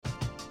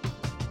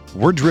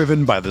We're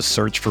driven by the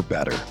search for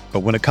better. But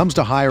when it comes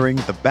to hiring,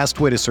 the best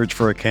way to search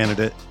for a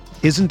candidate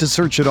isn't to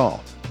search at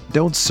all.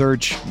 Don't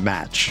search,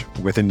 match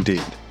with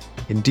Indeed.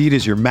 Indeed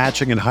is your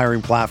matching and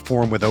hiring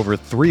platform with over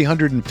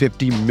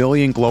 350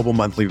 million global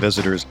monthly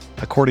visitors,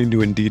 according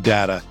to Indeed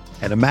data,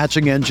 and a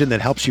matching engine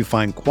that helps you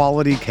find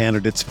quality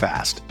candidates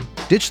fast.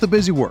 Ditch the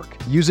busy work.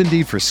 Use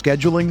Indeed for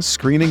scheduling,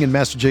 screening, and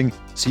messaging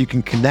so you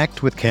can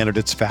connect with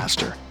candidates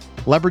faster.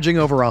 Leveraging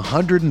over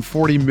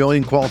 140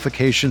 million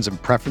qualifications and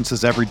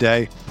preferences every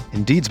day,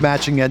 Indeed's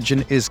matching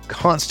engine is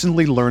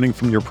constantly learning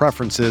from your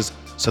preferences,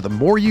 so the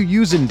more you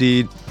use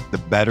Indeed, the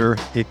better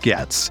it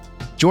gets.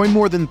 Join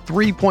more than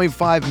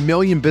 3.5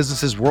 million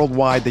businesses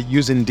worldwide that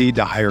use Indeed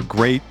to hire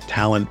great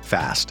talent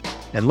fast.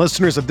 And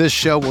listeners of this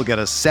show will get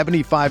a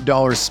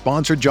 $75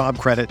 sponsored job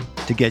credit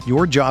to get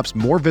your jobs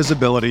more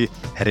visibility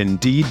at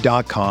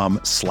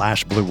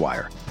Indeed.com/Blue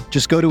Wire.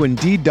 Just go to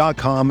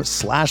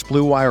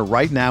Indeed.com/Blue Wire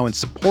right now and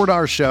support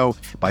our show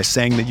by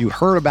saying that you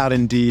heard about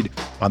Indeed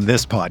on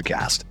this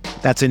podcast.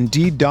 That's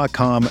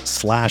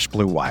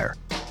Indeed.com/Blue Wire.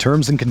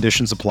 Terms and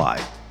conditions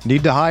apply.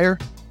 Need to hire?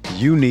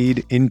 You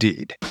need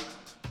Indeed.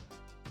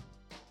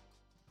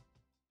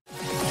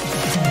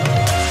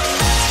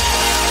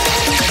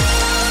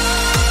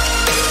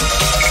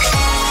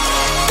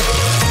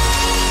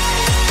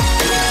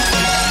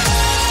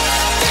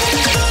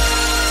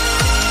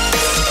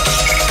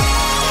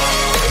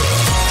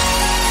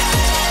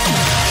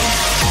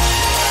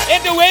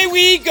 Away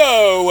we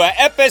go,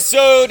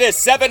 episode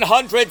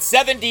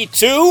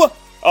 772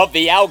 of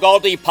the Al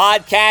Galdi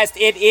podcast.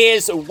 It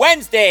is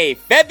Wednesday,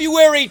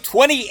 February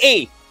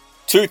 28th,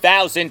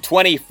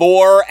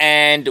 2024,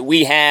 and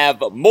we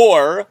have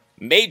more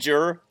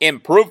major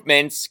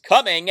improvements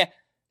coming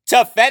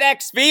to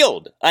FedEx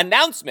Field.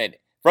 Announcement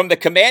from the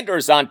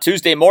Commanders on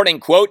Tuesday morning,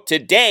 quote,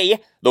 "Today,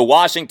 the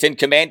Washington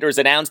Commanders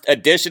announced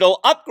additional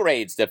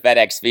upgrades to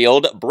FedEx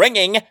Field,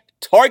 bringing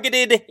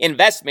targeted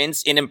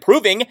investments in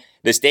improving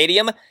the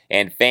stadium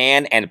and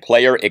fan and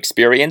player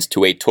experience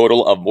to a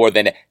total of more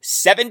than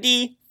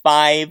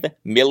 $75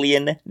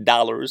 million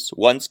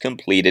once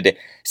completed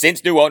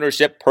since new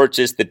ownership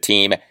purchased the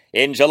team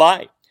in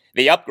July.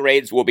 The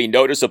upgrades will be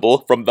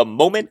noticeable from the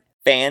moment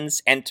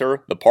fans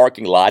enter the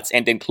parking lots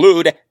and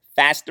include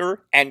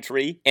faster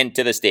entry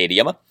into the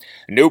stadium,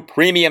 new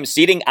premium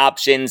seating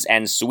options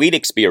and suite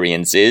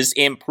experiences,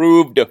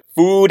 improved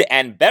food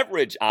and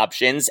beverage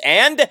options,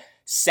 and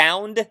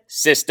sound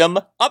system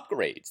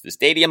upgrades. The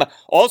stadium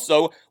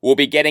also will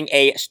be getting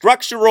a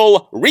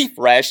structural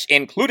refresh,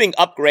 including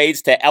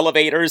upgrades to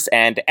elevators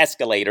and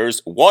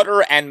escalators,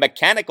 water and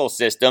mechanical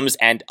systems,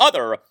 and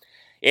other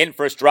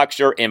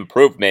infrastructure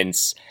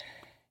improvements."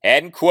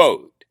 End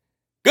quote.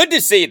 Good to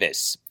see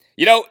this.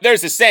 You know,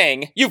 there's a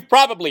saying, you've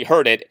probably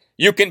heard it,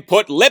 you can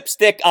put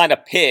lipstick on a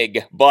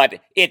pig, but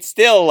it's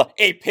still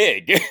a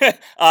pig.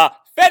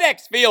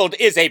 FedEx Field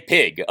is a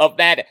pig. Of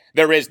that,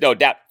 there is no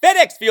doubt.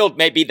 FedEx Field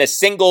may be the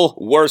single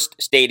worst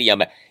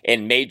stadium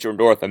in major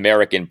North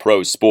American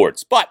pro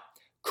sports, but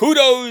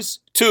kudos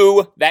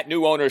to that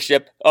new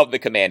ownership of the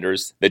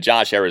Commanders, the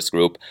Josh Harris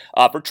Group,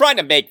 for trying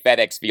to make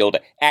FedEx Field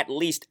at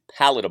least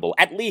palatable,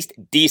 at least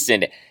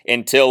decent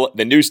until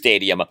the new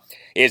stadium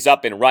is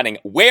up and running.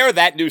 Where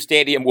that new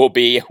stadium will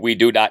be, we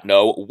do not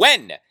know.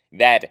 When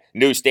that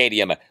new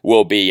stadium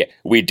will be,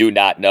 we do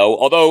not know.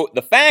 Although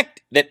the fact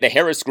that the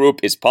Harris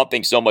Group is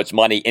pumping so much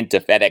money into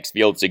FedEx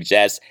Field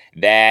suggests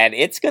that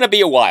it's going to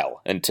be a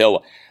while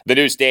until the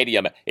new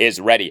stadium is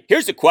ready.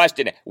 Here's a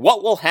question.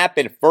 What will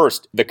happen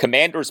first? The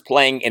Commanders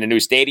playing in a new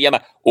stadium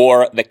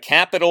or the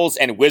Capitals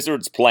and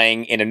Wizards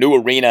playing in a new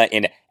arena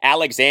in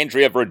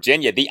Alexandria,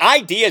 Virginia? The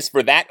idea is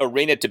for that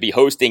arena to be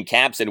hosting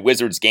Caps and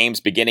Wizards games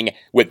beginning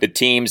with the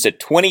team's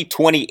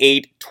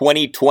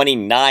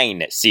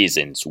 2028-2029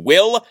 seasons.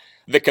 Will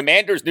the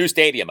Commanders' new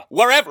stadium,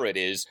 wherever it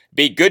is,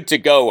 be good to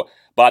go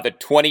by the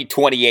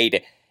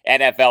 2028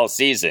 NFL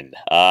season?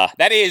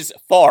 That is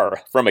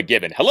far from a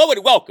given. Hello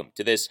and welcome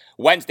to this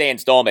Wednesday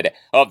installment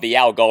of the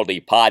Al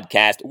Galdi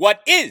podcast.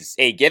 What is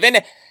a given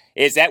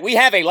is that we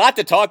have a lot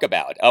to talk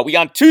about. We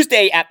on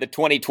Tuesday at the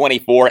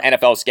 2024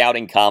 NFL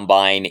Scouting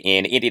Combine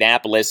in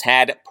Indianapolis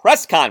had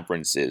press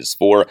conferences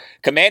for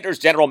Commanders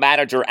General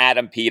Manager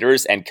Adam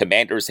Peters and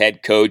Commanders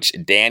Head Coach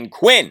Dan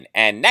Quinn.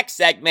 And next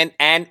segment,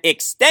 an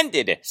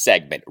extended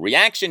segment,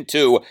 reaction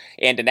to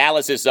and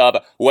analysis of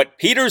what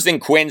Peters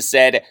and Quinn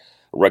said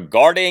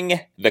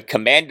regarding the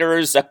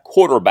Commanders'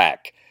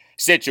 quarterback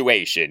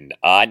situation.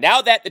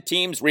 Now that the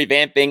team's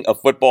revamping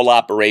of football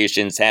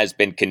operations has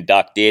been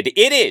conducted,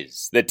 it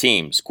is the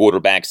team's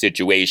quarterback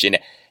situation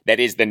that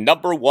is the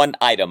number one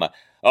item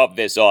of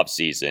this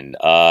offseason.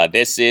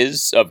 This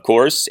is, of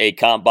course, a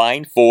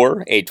combine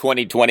for a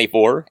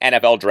 2024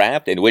 NFL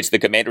draft in which the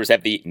Commanders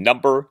have the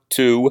number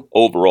 2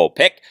 overall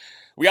pick.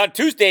 We on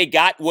Tuesday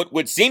got what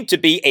would seem to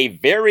be a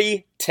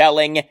very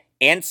telling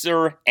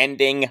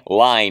answer-ending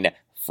line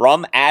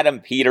from Adam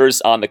Peters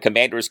on the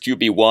Commanders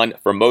QB1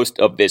 for most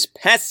of this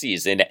past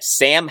season,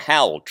 Sam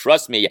Howell.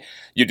 Trust me,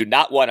 you do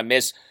not want to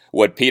miss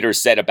what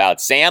Peters said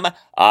about Sam.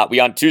 We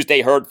on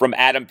Tuesday heard from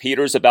Adam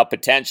Peters about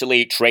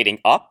potentially trading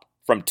up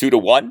from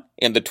 2-1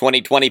 in the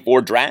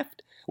 2024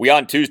 draft. We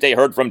on Tuesday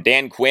heard from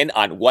Dan Quinn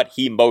on what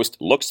he most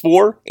looks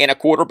for in a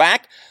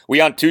quarterback. We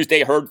on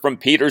Tuesday heard from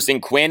Peters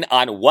and Quinn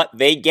on what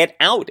they get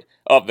out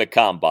of the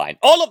combine.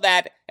 All of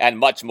that and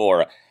much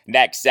more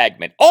next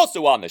segment.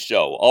 Also on the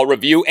show, I'll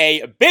review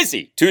a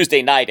busy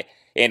Tuesday night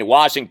in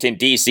Washington,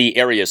 D.C.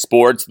 area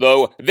sports,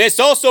 though this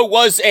also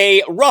was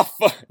a rough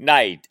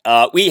night.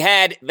 We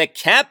had the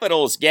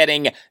Capitals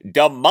getting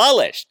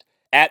demolished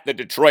at the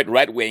Detroit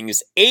Red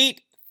Wings,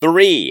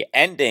 8-3,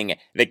 ending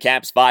the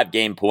Caps'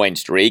 5-game point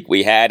streak.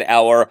 We had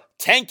our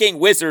tanking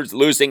Wizards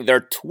losing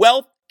their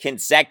 12th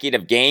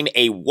consecutive game,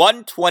 a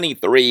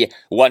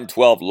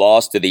 123-112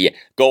 loss to the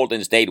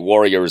Golden State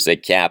Warriors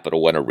at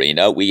Capital One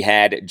Arena. We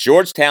had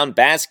Georgetown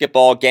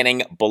basketball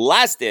getting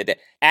blasted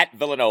at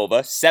Villanova,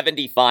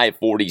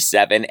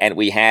 75-47, and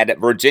we had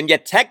Virginia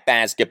Tech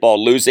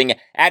basketball losing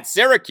at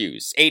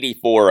Syracuse,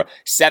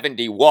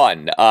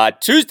 84-71.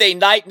 Tuesday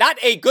night, not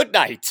a good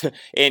night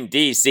in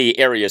D.C.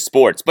 area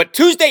sports, but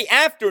Tuesday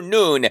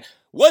afternoon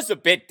was a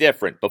bit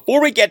different.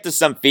 Before we get to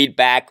some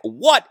feedback,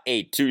 what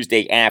a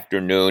Tuesday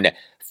afternoon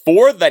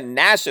for the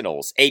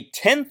Nationals, a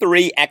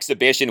 10-3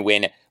 exhibition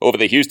win over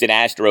the Houston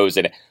Astros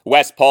in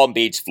West Palm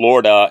Beach,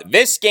 Florida.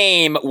 This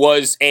game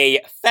was a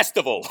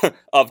festival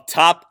of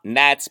top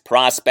Nats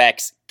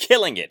prospects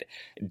killing it.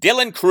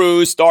 Dylan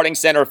Cruz, starting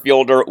center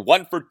fielder,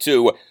 1 for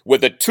 2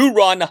 with a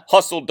 2-run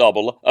hustle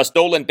double, a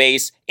stolen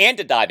base, and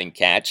a diving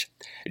catch.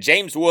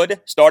 James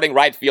Wood, starting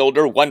right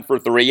fielder, 1 for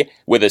 3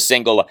 with a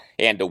single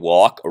and a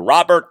walk.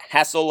 Robert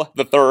Hassel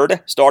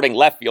III, starting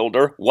left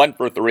fielder, 1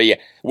 for 3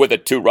 with a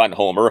 2-run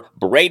homer.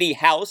 Brady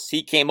House,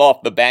 he came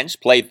off the bench,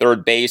 played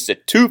third base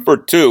at 2 for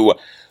 2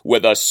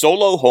 with a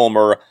solo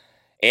homer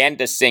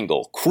and a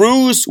single.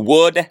 Cruz,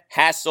 Wood,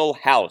 Hassel,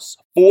 House,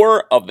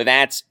 4 of the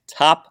Nats'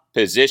 top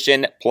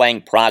position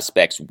playing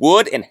prospects.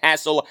 Wood and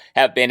Hassel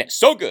have been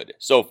so good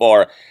so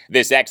far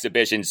this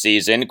exhibition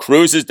season.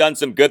 Cruz has done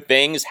some good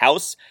things.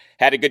 House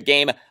had a good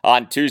game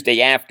on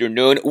Tuesday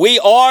afternoon. We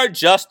are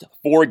just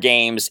 4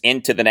 games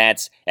into the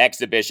Nats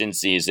exhibition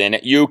season.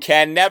 You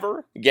can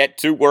never get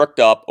too worked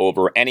up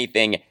over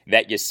anything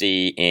that you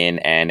see in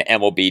an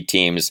MLB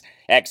team's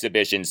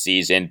exhibition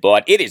season,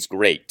 but it is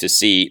great to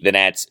see the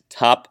Nats'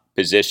 top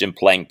position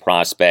playing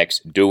prospects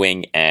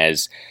doing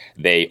as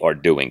they are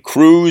doing.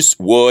 Cruz,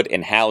 Wood,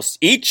 and House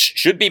each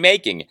should be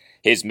making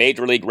his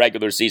Major League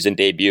regular season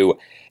debut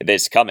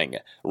this coming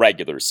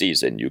regular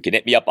season. You can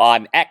hit me up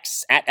on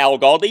X at Al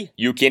Galdi.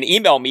 You can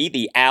email me,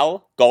 the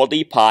Al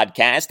Galdi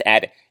podcast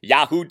at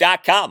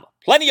yahoo.com.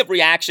 Plenty of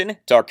reaction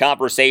to our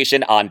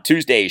conversation on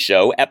Tuesday's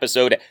show,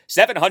 episode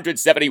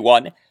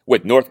 771,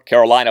 with North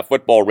Carolina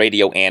football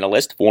radio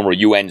analyst, former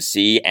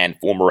UNC and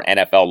former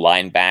NFL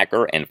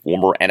linebacker and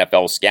former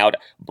NFL scout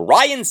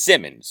Brian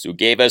Simmons, who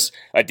gave us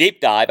a deep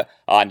dive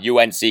on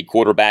UNC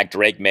quarterback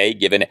Drake May,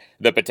 given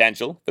the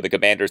potential for the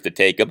Commanders to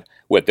take him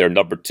with their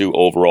number 2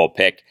 overall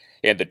pick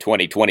in the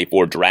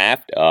 2024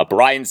 draft.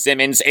 Brian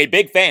Simmons, a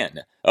big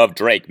fan of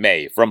Drake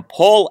May. From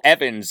Paul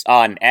Evans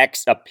on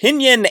X,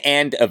 opinion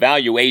and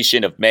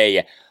evaluation of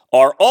May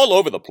are all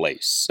over the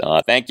place.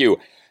 Thank you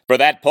for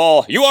that,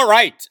 Paul. You are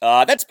right.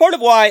 That's part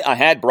of why I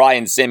had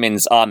Brian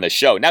Simmons on the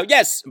show. Now,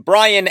 yes,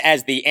 Brian,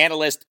 as the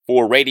analyst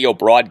for radio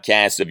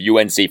broadcasts of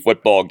UNC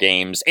football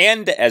games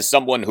and as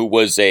someone who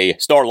was a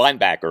star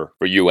linebacker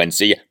for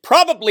UNC,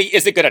 probably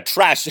isn't going to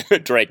trash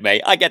Drake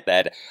May. I get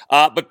that.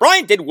 But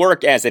Brian did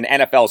work as an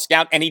NFL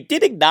scout, and he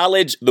did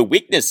acknowledge the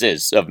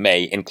weaknesses of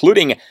May,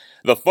 including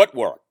the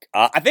footwork.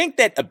 I think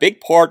that a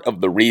big part of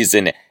the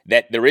reason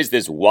that there is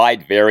this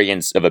wide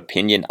variance of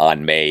opinion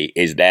on May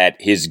is that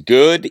his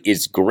good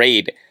is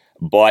great,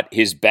 but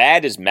his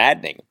bad is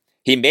maddening.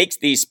 He makes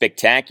these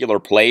spectacular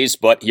plays,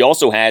 but he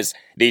also has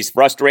these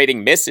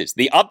frustrating misses.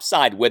 The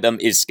upside with him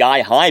is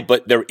sky high,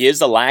 but there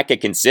is a lack of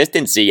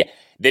consistency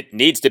that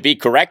needs to be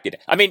corrected.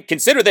 I mean,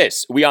 consider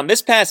this. We, on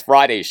this past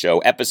Friday's show,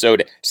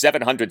 episode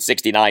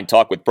 769,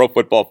 talked with Pro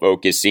Football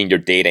Focus senior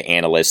data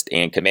analyst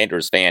and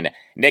Commanders fan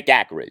Nick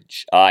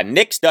Ackridge.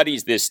 Nick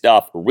studies this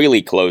stuff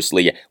really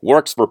closely,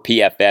 works for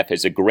PFF,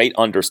 has a great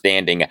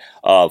understanding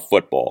of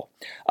football.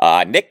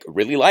 Nick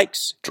really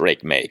likes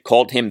Drake May,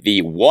 called him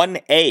the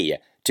 1A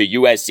to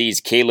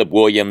USC's Caleb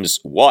Williams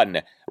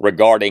 1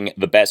 regarding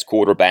the best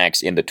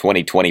quarterbacks in the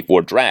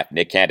 2024 draft.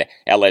 Nick had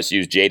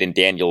LSU's Jaden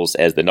Daniels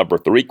as the number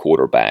 3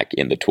 quarterback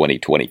in the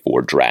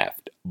 2024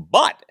 draft.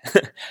 But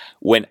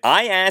when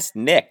I asked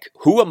Nick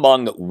who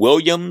among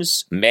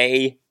Williams,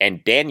 May,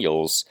 and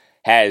Daniels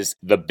has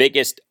the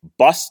biggest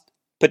bust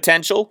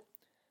potential,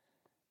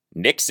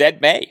 Nick said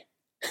May.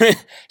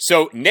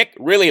 So Nick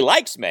really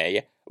likes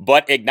May,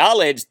 but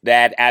acknowledged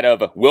that out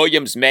of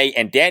Williams, May,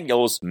 and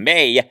Daniels,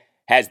 May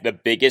has the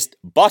biggest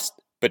bust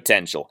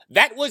potential.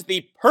 That was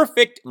the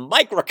perfect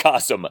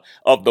microcosm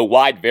of the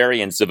wide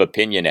variance of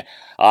opinion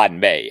on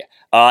May.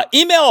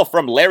 Email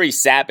from Larry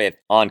Sabbath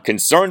on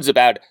concerns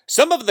about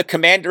some of the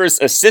Commanders'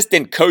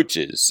 assistant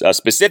coaches,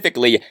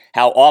 specifically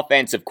how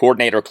offensive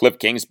coordinator Cliff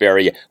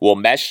Kingsbury will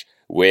mesh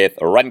with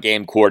a run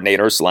game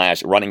coordinator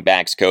 / running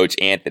backs coach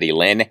Anthony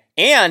Lynn,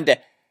 and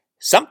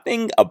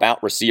Something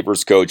about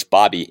receivers coach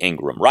Bobby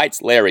Ingram.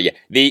 Writes Larry,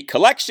 the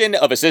collection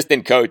of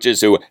assistant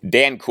coaches who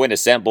Dan Quinn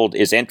assembled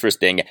is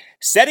interesting.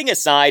 Setting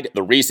aside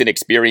the recent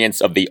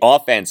experience of the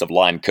offensive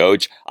line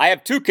coach, I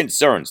have two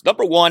concerns.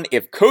 Number one,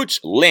 if Coach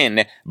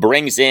Lynn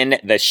brings in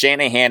the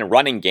Shanahan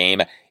running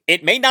game,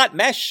 it may not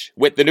mesh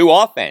with the new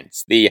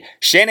offense. The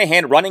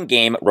Shanahan running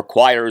game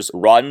requires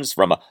runs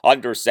from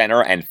under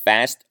center and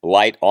fast,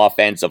 light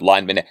offensive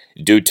linemen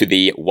due to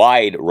the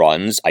wide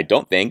runs. I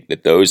don't think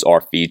that those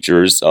are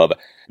features of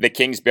the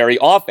Kingsbury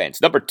offense.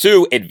 Number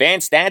two,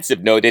 advanced stats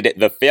have noted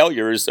the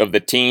failures of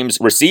the team's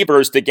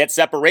receivers to get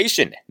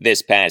separation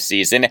this past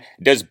season.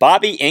 Does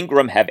Bobby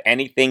Ingram have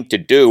anything to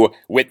do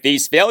with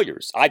these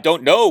failures? I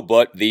don't know,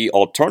 but the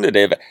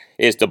alternative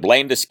is to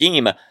blame the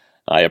scheme.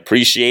 I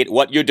appreciate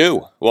what you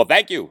do. Well,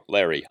 thank you,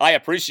 Larry. I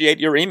appreciate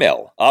your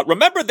email.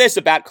 Remember this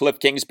about Cliff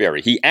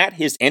Kingsbury. He, at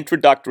his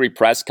introductory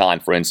press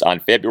conference on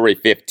February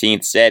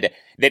 15th, said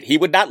that he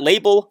would not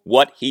label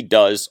what he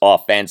does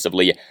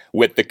offensively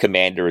with the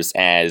Commanders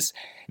as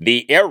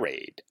the air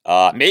raid.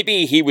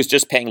 Maybe he was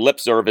just paying lip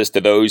service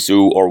to those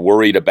who are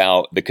worried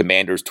about the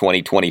Commanders'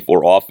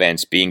 2024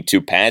 offense being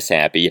too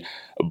pass-happy,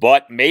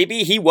 but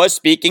maybe he was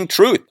speaking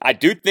truth. I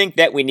do think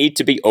that we need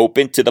to be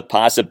open to the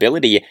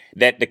possibility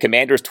that the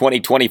Commanders'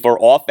 2024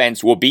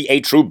 offense will be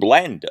a true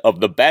blend of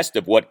the best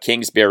of what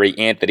Kingsbury,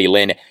 Anthony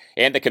Lynn,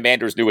 and the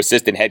Commanders' new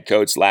assistant head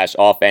coach /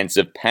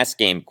 offensive pass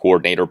game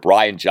coordinator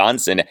Brian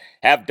Johnson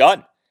have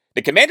done.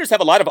 The Commanders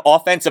have a lot of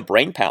offensive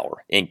brainpower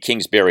in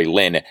Kingsbury,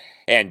 Lynn,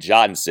 and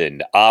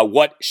Johnson.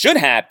 What should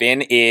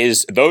happen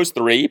is those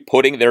three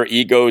putting their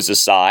egos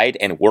aside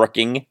and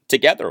working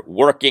together,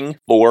 working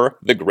for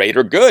the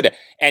greater good.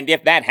 And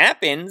if that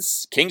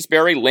happens,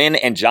 Kingsbury, Lynn,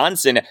 and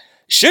Johnson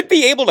should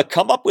be able to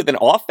come up with an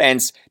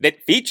offense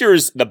that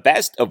features the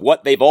best of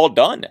what they've all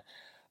done.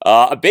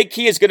 A big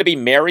key is going to be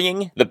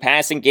marrying the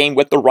passing game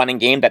with the running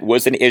game. That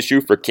was an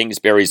issue for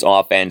Kingsbury's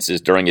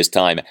offenses during his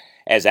time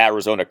as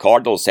Arizona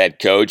Cardinals head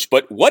coach.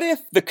 But what if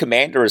the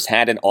Commanders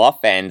had an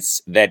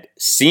offense that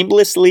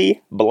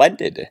seamlessly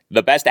blended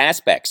the best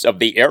aspects of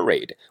the air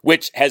raid,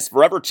 which has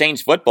forever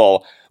changed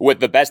football, with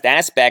the best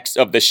aspects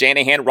of the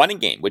Shanahan running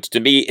game, which to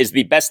me is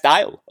the best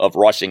style of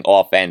rushing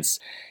offense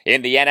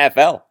in the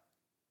NFL?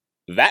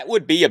 That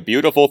would be a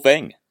beautiful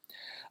thing.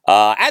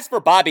 As for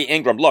Bobby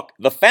Ingram, look,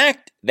 the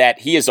fact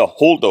that he is a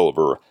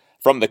holdover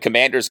from the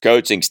Commanders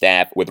coaching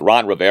staff with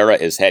Ron Rivera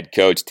as head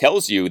coach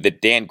tells you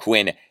that Dan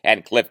Quinn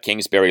and Cliff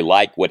Kingsbury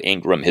like what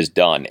Ingram has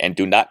done and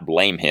do not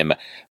blame him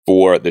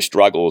for the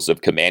struggles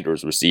of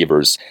Commanders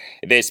receivers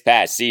this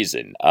past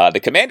season. The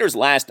Commanders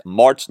last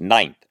March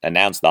 9th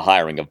announced the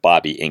hiring of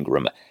Bobby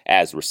Ingram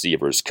as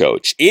receivers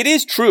coach. It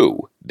is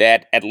true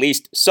that at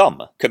least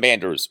some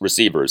Commanders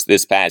receivers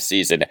this past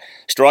season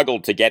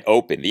struggled to get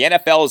open. The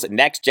NFL's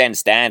Next Gen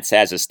Stats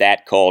has a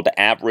stat called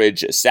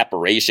average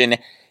separation.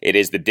 It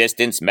is the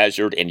distance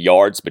measured in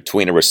yards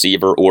between a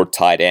receiver or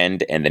tight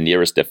end and the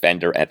nearest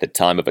defender at the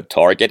time of a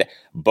target.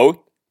 Both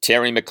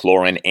Terry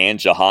McLaurin and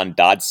Jahan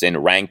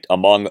Dotson ranked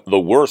among the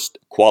worst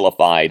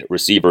qualified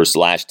receivers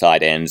 /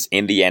 tight ends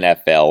in the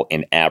NFL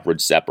in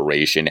average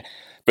separation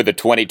for the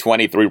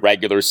 2023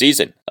 regular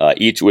season.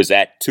 Each was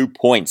at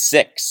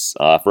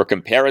 2.6. For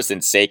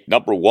comparison's sake,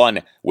 number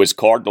one was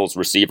Cardinals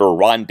receiver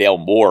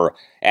Rondale Moore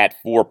at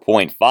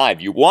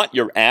 4.5. You want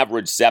your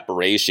average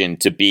separation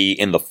to be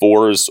in the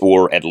 4s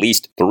or at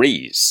least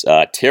 3s.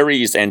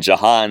 Terry's and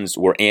Jahan's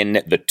were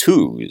in the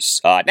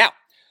 2s. Now,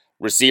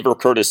 receiver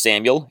Curtis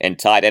Samuel and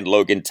tight end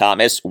Logan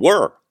Thomas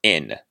were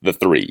in the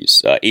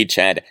 3s. Each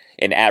had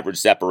an average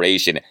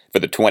separation for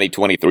the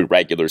 2023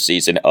 regular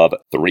season of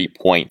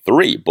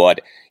 3.3.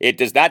 But it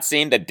does not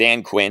seem that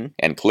Dan Quinn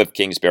and Cliff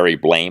Kingsbury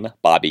blame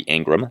Bobby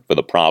Ingram for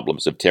the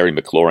problems of Terry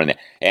McLaurin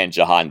and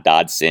Jahan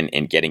Dotson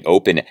in getting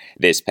open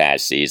this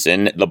past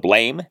season. The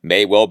blame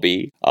may well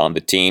be on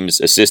the team's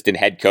assistant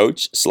head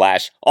coach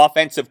 /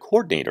 offensive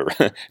coordinator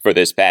for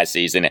this past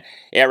season,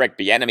 Eric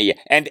Bieniemy.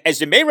 And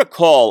as you may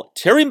recall,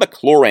 Terry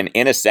McLaurin,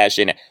 in a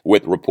session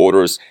with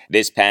reporters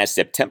this past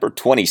September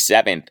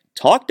 27th,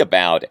 talked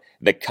about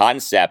the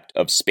concept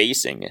of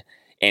spacing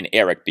in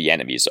Eric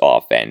Bieniemy's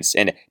offense.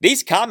 And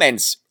these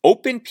comments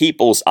open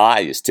people's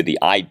eyes to the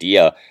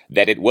idea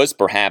that it was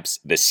perhaps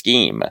the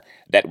scheme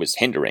that was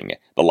hindering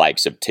the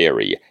likes of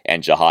Terry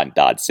and Jahan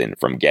Dotson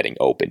from getting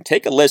open.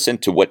 Take a listen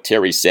to what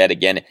Terry said.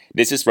 Again,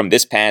 this is from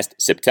this past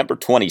September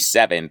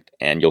 27th,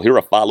 and you'll hear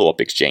a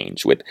follow-up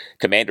exchange with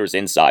Commanders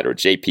insider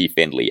J.P.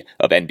 Finley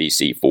of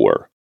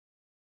NBC4.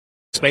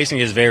 Spacing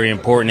is very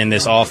important in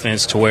this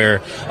offense to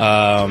where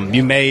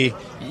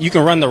you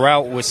can run the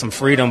route with some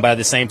freedom, but at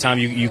the same time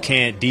you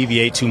can't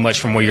deviate too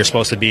much from where you're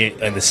supposed to be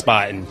in the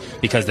spot, and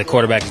because the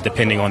quarterback is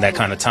depending on that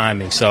kind of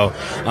timing. So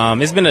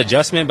it's been an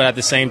adjustment, but at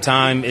the same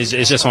time it's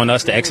just on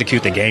us to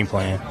execute the game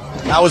plan.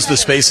 How has the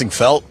spacing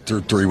felt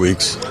through 3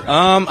 weeks?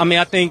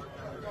 I think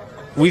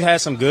we've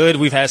had some good,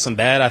 we've had some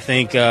bad. I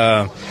think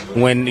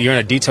when you're in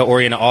a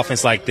detail-oriented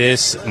offense like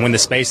this, when the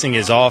spacing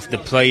is off, the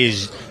play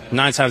is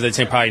 9 times out of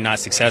 10 probably not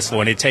successful,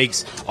 and it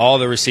takes all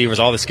the receivers,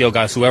 all the skill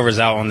guys, whoever's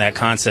out on that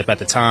concept at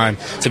the time,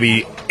 to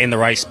be in the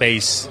right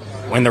space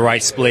in the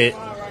right split,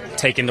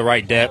 taking the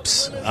right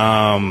depths,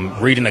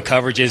 reading the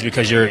coverages,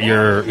 because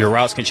your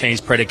routes can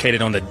change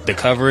predicated on the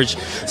coverage.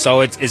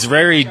 So it's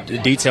very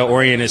detail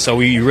oriented. So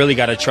we really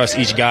got to trust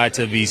each guy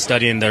to be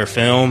studying their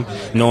film,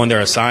 knowing their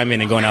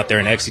assignment, and going out there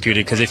and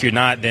executing. Because if you're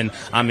not, then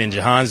I'm in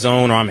Jahan's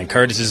zone or I'm in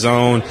Curtis's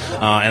zone,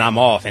 and I'm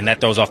off, and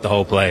that throws off the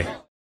whole play.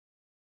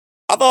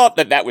 I thought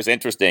that was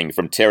interesting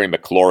from Terry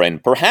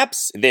McLaurin.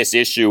 Perhaps this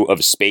issue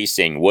of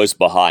spacing was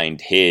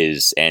behind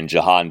his and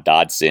Jahan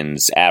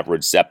Dodson's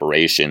average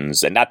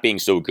separations and not being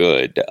so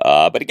good.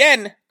 But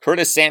again,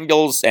 Curtis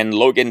Samuel's and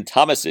Logan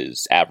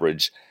Thomas's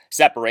average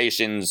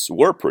separations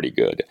were pretty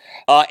good.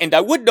 And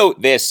I would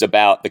note this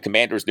about the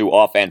Commanders' new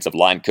offensive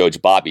line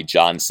coach, Bobby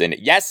Johnson.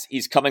 Yes,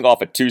 he's coming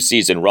off a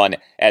 2-season run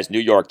as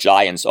New York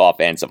Giants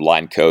offensive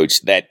line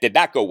coach that did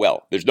not go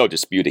well. There's no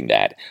disputing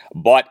that.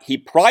 But he,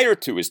 prior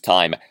to his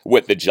time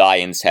with the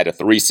Giants, had a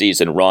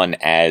 3-season run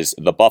as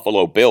the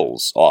Buffalo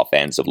Bills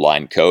offensive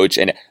line coach.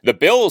 And the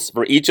Bills,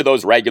 for each of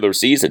those regular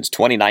seasons,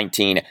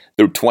 2019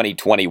 through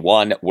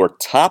 2021, were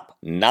top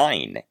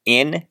 9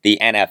 in the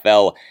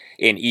NFL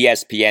in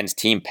ESPN's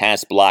team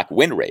pass block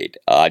win rate.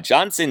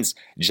 Johnson's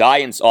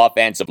Giants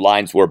offensive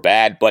lines were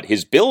bad, but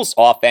his Bills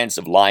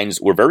offensive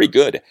lines were very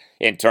good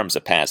in terms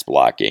of pass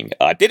blocking.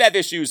 Did have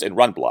issues in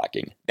run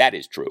blocking. That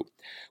is true.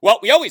 Well,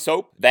 we always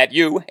hope that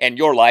you and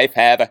your life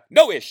have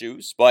no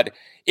issues, but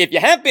if you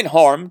have been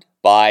harmed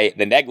by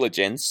the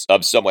negligence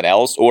of someone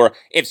else, or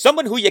if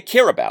someone who you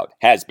care about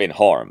has been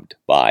harmed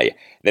by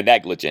the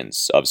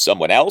negligence of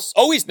someone else,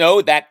 always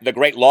know that the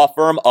great law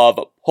firm of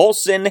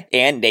Paulson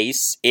and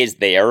Nace is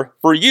there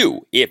for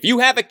you. If you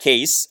have a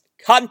case,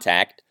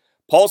 contact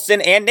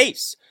Paulson and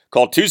Nace.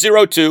 Call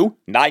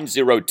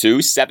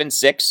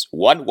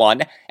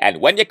 202-902-7611, and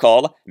when you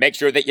call, make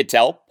sure that you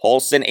tell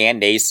Paulson and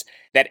Nace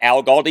that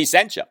Al Galdi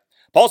sent you.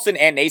 Paulson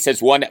and Nace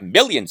has won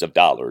millions of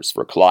dollars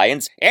for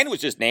clients and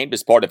was just named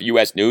as part of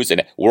U.S. News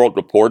and World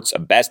Report's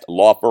Best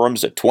Law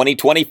Firms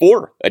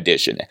 2024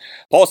 edition.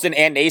 Paulson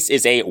and Nace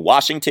is a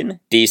Washington,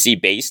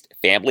 D.C.-based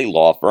family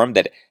law firm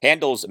that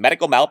handles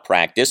medical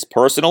malpractice,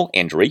 personal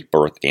injury,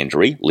 birth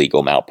injury,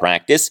 legal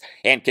malpractice,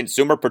 and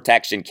consumer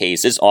protection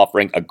cases,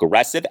 offering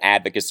aggressive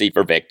advocacy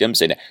for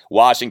victims in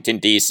Washington,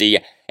 D.C.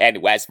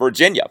 and West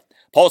Virginia.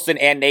 Paulson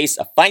and Nace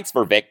fights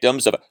for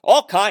victims of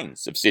all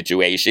kinds of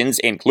situations,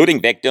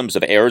 including victims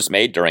of errors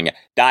made during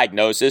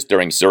diagnosis,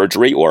 during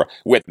surgery, or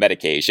with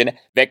medication,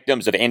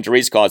 victims of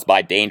injuries caused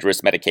by dangerous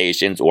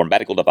medications or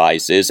medical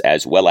devices,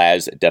 as well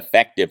as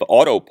defective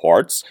auto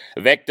parts,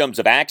 victims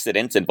of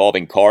accidents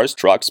involving cars,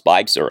 trucks,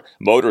 bikes, or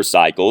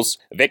motorcycles,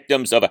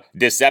 victims of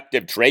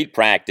deceptive trade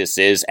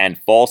practices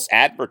and false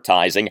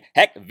advertising,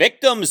 heck,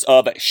 victims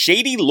of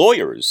shady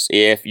lawyers.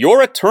 If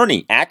your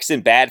attorney acts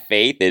in bad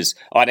faith, is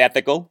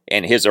unethical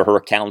in his or her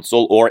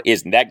counsel, or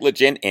is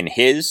negligent in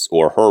his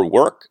or her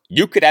work,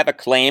 you could have a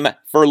claim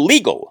for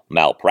legal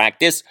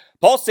malpractice.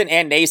 Paulson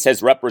and Nace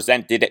has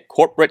represented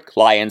corporate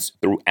clients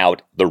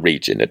throughout the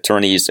region.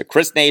 Attorneys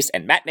Chris Nace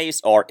and Matt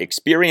Nace are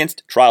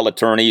experienced trial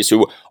attorneys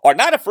who are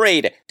not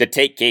afraid to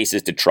take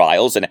cases to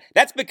trials, and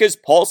that's because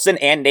Paulson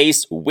and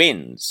Nace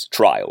wins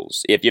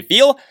trials. If you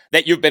feel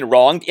that you've been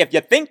wronged, if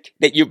you think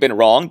that you've been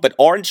wronged but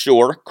aren't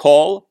sure,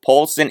 call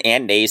Paulson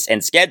and Nace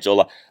and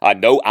schedule a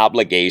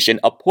no-obligation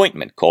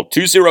appointment. Call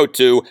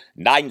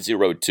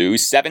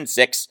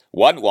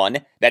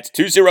 202-902-7611. That's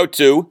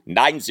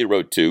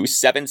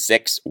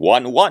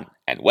 202-902-7611.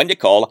 And when you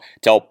call,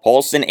 tell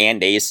Paulson and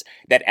Nace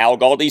that Al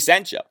Galdi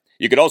sent you.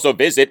 You can also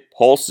visit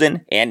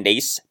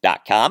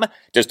paulsonandnace.com.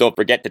 Just don't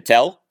forget to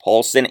tell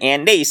Paulson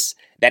and Nace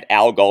that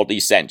Al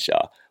Galdi sent you.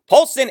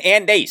 Paulson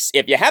and Nace.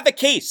 If you have a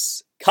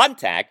case,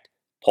 contact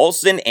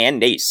Paulson and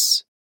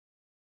Nace.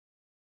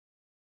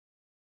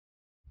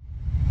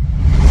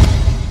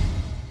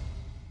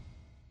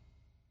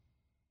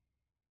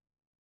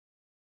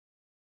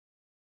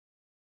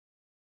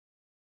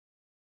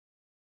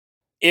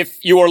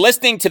 If you are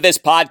listening to this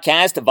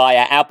podcast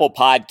via Apple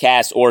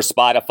Podcasts or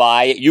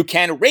Spotify, you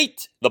can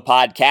rate the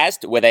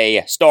podcast with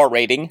a star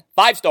rating.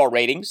 5-star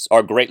ratings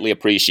are greatly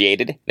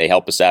appreciated. They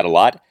help us out a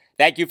lot.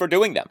 Thank you for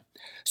doing them.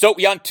 So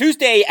on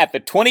Tuesday at the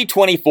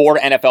 2024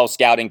 NFL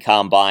Scouting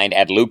Combine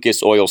at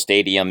Lucas Oil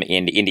Stadium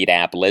in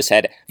Indianapolis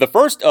had the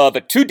first of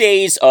 2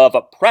 days of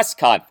press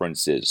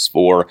conferences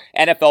for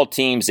NFL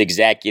teams,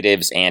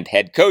 executives, and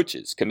head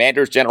coaches.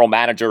 Commanders General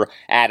Manager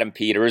Adam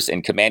Peters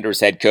and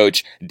Commanders head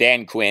coach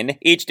Dan Quinn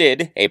each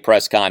did a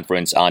press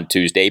conference on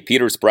Tuesday.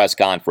 Peters' press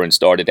conference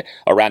started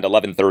around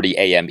 11:30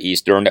 a.m.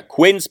 Eastern.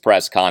 Quinn's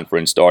press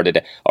conference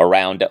started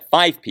around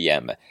 5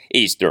 p.m.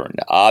 Eastern.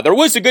 There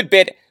was a good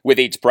bit with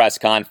each press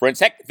conference.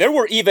 Heck, there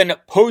were even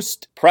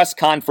post-press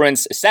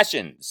conference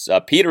sessions.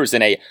 Peters,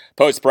 in a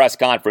post-press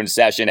conference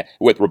session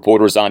with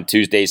reporters on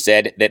Tuesday,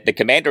 said that the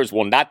Commanders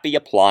will not be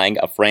applying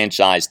a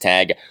franchise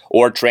tag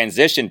or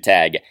transition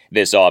tag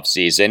this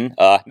offseason.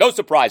 No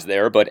surprise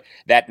there, but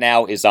that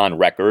now is on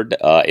record.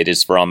 It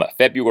is from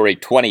February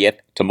 20th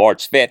to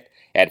March 5th.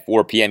 at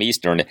 4 p.m.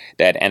 Eastern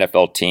that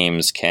NFL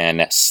teams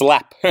can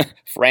slap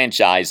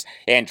franchise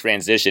and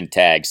transition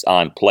tags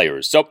on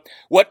players. So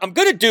what I'm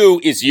going to do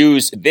is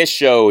use this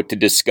show to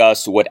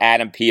discuss what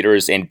Adam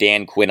Peters and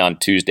Dan Quinn on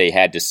Tuesday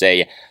had to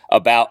say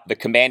about the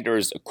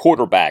Commanders'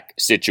 quarterback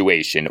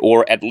situation,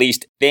 or at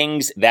least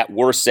things that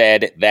were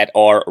said that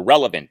are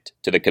relevant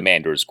to the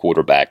Commanders'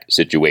 quarterback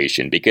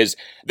situation, because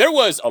there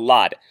was a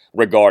lot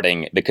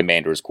regarding the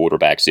Commanders'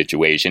 quarterback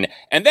situation.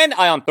 And then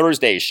on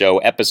Thursday's show,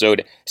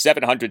 episode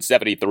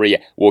 773,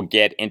 we'll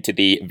get into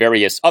the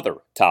various other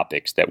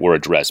topics that were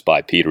addressed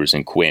by Peters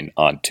and Quinn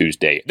on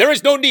Tuesday. There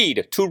is no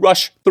need to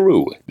rush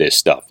through this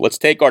stuff. Let's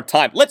take our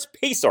time. Let's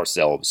pace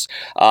ourselves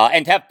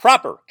and have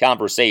proper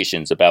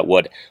conversations about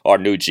what our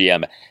new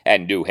GM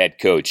and new head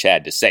coach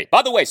had to say.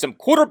 By the way, some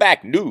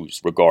quarterback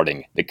news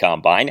regarding the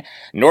Combine.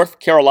 North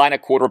Carolina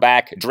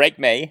quarterback Drake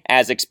May,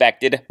 as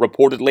expected,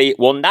 reportedly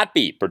will not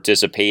be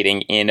participating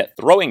in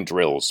throwing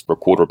drills for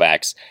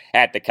quarterbacks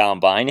at the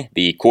Combine.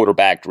 The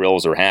quarterback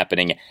drills are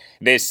happening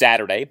this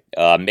Saturday.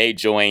 May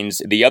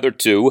joins the other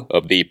two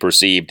of the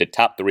perceived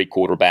top 3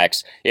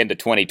 quarterbacks in the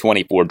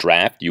 2024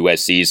 draft,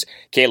 USC's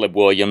Caleb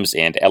Williams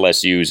and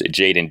LSU's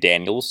Jaden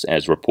Daniels,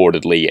 as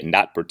reportedly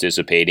not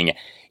participating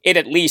in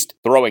at least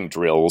throwing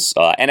drills.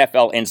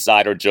 NFL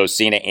insider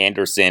Josina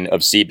Anderson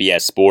of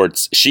CBS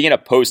Sports, she in a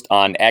post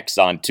on X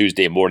on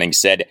Tuesday morning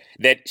said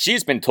that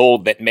she's been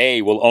told that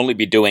May will only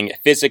be doing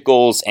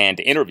physicals and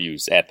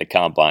interviews at the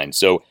Combine.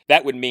 So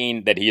that would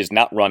mean that he is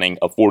not running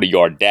a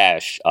 40-yard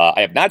dash.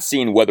 I have not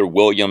seen whether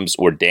Williams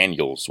or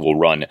Daniels will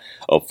run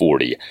a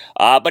 40.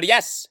 But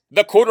yes,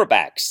 the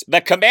quarterbacks,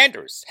 the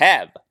Commanders,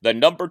 have the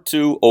number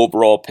 2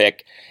 overall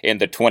pick in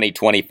the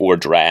 2024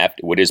 draft,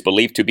 what is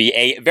believed to be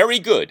a very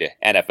good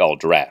NFL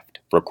draft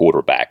for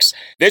quarterbacks.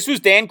 This was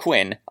Dan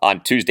Quinn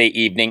on Tuesday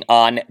evening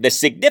on the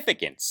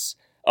significance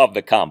of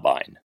the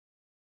Combine.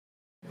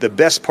 The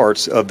best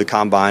parts of the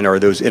Combine are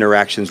those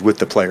interactions with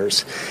the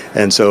players.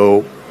 And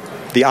so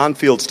the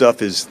on-field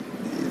stuff is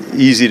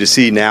easy to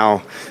see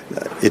now.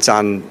 It's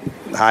on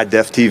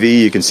high-def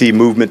TV. You can see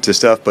movement to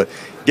stuff, but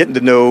getting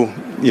to know,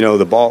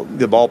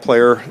 the ball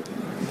player,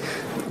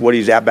 what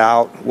he's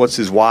about, what's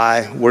his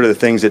why, what are the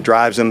things that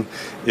drives him,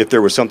 if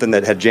there was something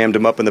that had jammed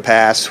him up in the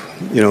past,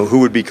 who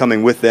would be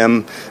coming with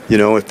them,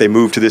 if they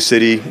moved to this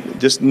city,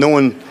 just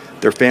knowing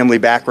their family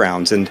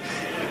backgrounds. And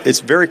it's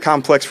very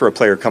complex for a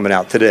player coming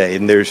out today.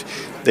 And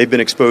they've been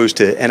exposed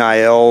to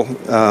NIL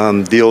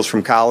deals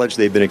from college.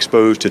 They've been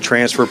exposed to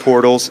transfer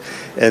portals.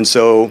 And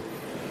so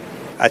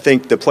I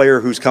think the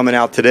player who's coming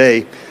out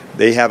today,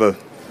 they have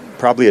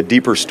probably a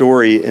deeper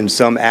story in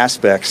some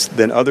aspects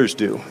than others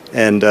do.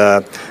 And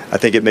I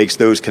think it makes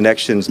those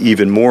connections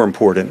even more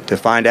important to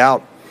find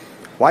out,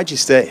 why'd you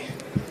stay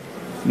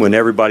when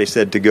everybody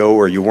said to go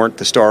or you weren't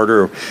the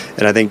starter?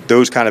 And I think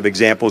those kind of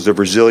examples of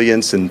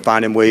resilience and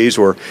finding ways,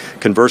 or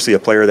conversely, a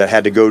player that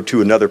had to go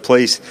to another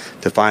place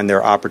to find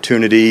their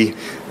opportunity.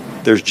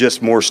 There's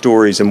just more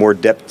stories and more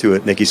depth to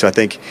it, Nikki. So I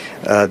think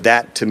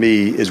that, to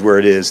me, is where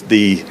it is.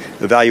 The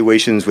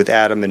evaluations with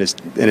Adam and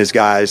his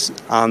guys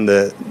on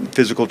the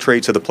physical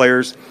traits of the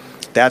players,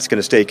 that's going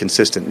to stay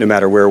consistent no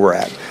matter where we're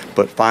at.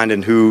 But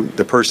finding who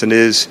the person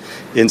is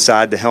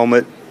inside the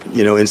helmet,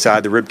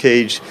 inside the rib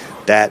cage,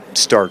 that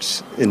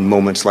starts in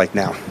moments like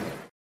now.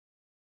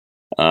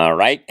 All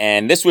right,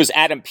 and this was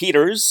Adam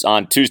Peters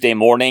on Tuesday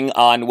morning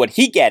on what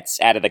he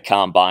gets out of the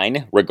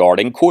Combine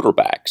regarding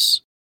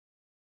quarterbacks.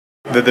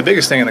 The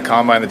biggest thing in the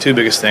Combine, the 2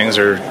 biggest things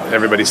are,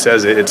 everybody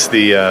says it's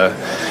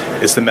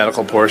the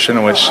medical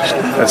portion, which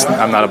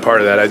I'm not a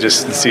part of that. I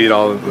just see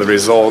all the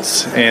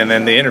results, and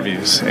then the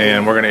interviews.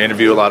 And we're going to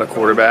interview a lot of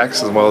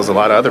quarterbacks as well as a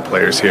lot of other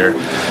players here.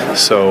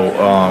 So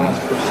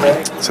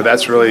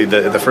that's really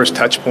the first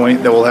touch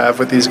point that we'll have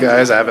with these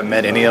guys. I haven't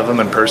met any of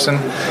them in person,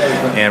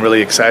 and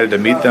really excited to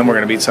meet them. We're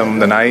going to meet some of them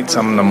tonight,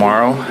 some of them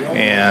tomorrow,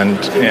 and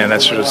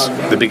that's just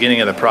the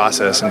beginning of the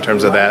process in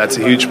terms of that. That's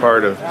a huge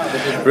part of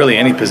really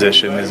any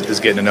position is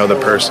getting to know the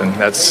person.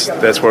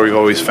 That's where we've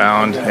always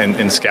found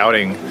in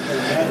scouting,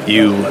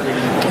 you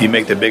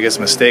make the biggest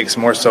mistakes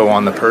more so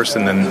on the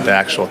person than the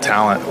actual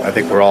talent. I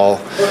think we're all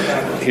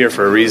here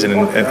for a reason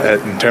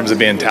in terms of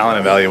being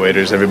talent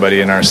evaluators,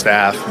 everybody in our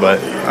staff, but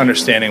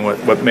understanding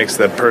what makes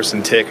the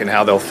person tick and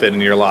how they'll fit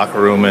into your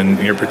locker room and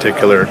your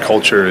particular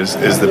culture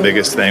is the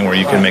biggest thing where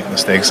you can make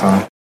mistakes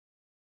on.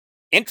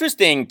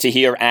 Interesting to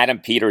hear Adam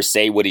Peters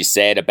say what he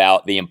said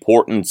about the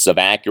importance of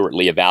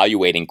accurately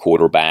evaluating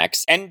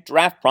quarterbacks and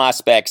draft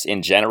prospects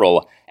in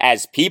general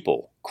as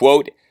people.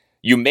 Quote,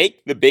 "You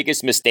make the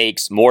biggest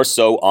mistakes more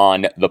so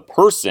on the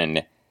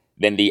person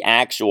than the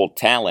actual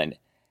talent."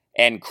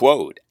 End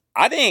quote.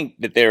 I think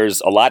that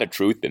there's a lot of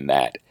truth in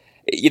that.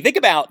 You think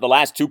about the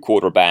last 2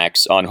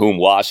 quarterbacks on whom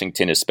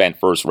Washington has spent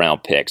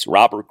first-round picks.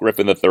 Robert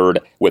Griffin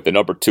III with the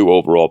number 2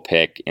 overall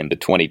pick in the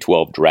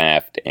 2012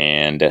 draft,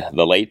 and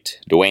the late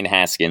Dwayne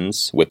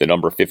Haskins with the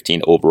number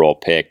 15 overall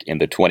pick in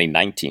the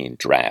 2019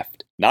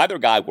 draft. Neither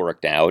guy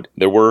worked out.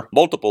 There were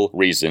multiple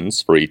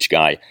reasons for each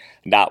guy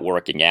not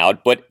working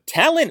out, but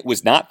talent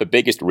was not the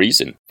biggest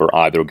reason for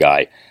either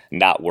guy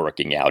not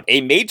working out. A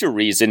major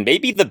reason,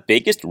 maybe the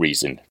biggest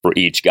reason for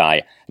each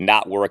guy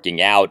not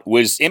working out,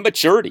 was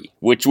immaturity,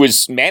 which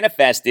was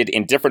manifested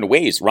in different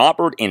ways.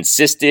 Robert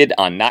insisted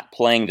on not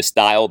playing the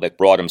style that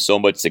brought him so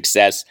much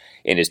success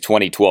in his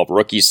 2012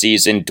 rookie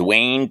season.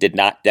 Dwayne did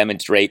not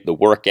demonstrate the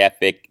work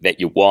ethic that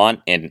you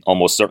want and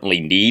almost certainly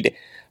need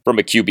from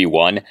a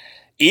QB1.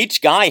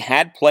 Each guy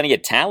had plenty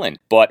of talent,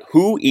 but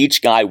who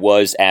each guy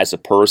was as a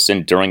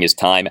person during his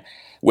time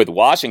with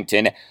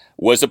Washington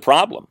was a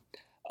problem.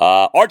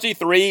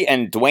 RG3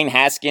 and Dwayne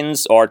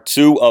Haskins are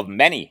two of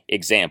many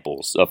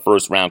examples of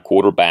first-round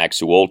quarterbacks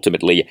who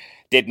ultimately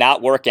did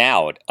not work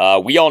out.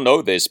 We all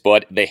know this,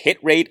 but the hit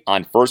rate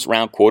on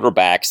first-round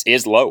quarterbacks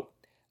is low.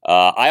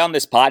 I, on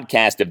this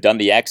podcast, have done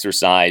the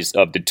exercise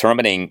of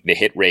determining the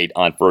hit rate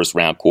on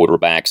first-round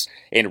quarterbacks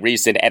in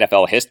recent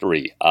NFL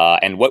history,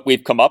 and what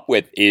we've come up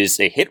with is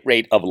a hit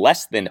rate of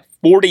less than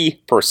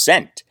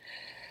 40%.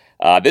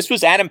 This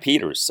was Adam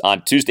Peters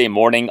on Tuesday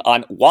morning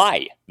on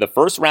why the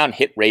first-round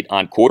hit rate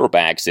on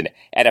quarterbacks in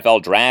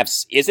NFL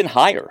drafts isn't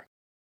higher.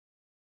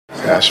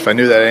 Gosh, if I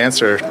knew that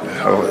answer,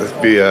 I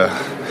would be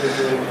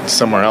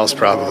somewhere else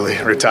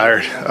probably,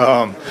 retired.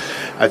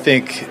 I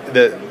think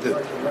that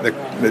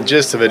the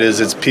gist of it is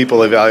it's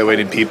people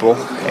evaluating people,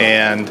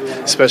 and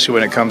especially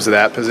when it comes to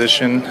that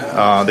position,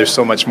 there's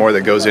so much more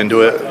that goes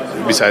into it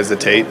besides the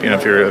tape.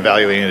 If you're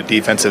evaluating a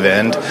defensive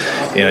end,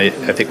 I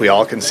think we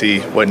all can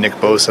see what Nick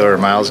Bosa or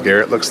Myles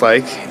Garrett looks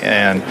like,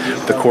 and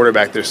the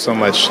quarterback, there's so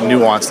much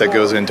nuance that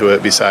goes into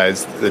it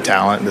besides the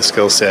talent, the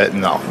skill set,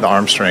 and the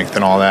arm strength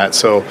and all that.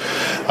 So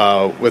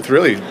with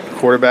really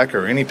quarterback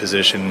or any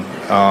position,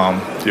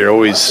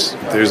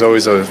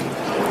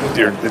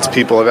 it's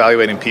people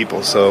evaluating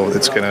people, so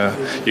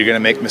you're gonna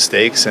make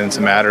mistakes, and it's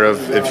a matter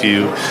of if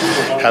you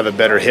have a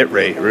better hit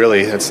rate.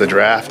 Really, that's the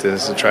draft,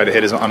 is to try to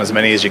hit on as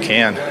many as you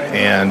can,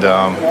 and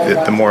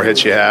the more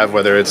hits you have,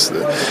 whether it's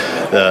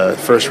the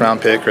first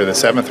round pick or the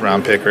seventh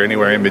round pick or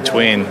anywhere in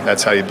between,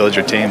 that's how you build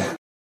your team.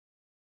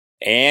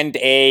 And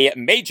a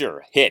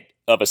major hit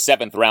of a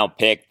seventh-round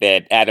pick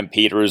that Adam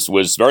Peters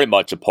was very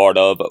much a part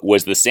of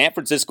was the San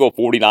Francisco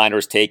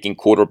 49ers taking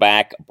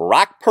quarterback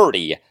Brock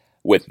Purdy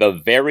with the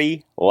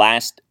very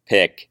last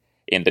pick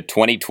in the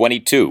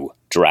 2022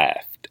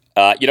 draft.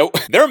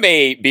 There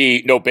may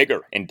be no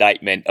bigger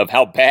indictment of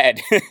how bad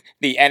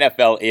the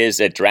NFL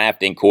is at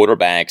drafting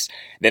quarterbacks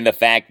than the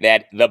fact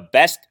that the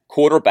best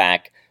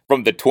quarterback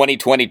from the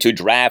 2022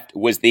 draft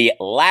was the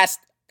last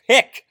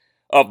pick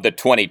of the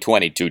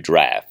 2022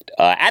 draft.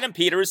 Adam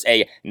Peters,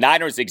 a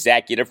Niners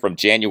executive from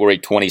January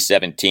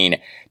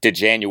 2017 to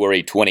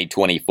January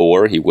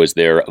 2024. He was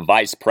their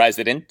vice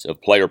president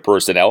of player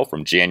personnel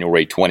from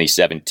January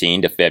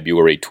 2017 to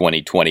February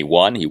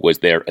 2021. He was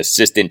their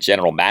assistant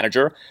general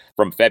manager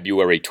from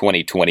February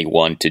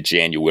 2021 to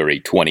January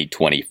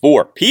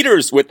 2024.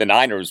 Peters with the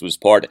Niners was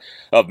part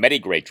of many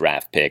great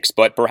draft picks,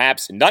 but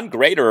perhaps none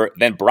greater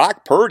than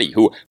Brock Purdy,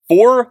 who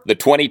for the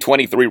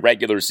 2023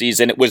 regular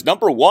season was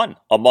number one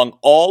among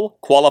all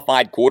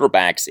qualified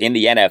quarterbacks in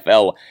the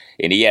NFL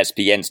in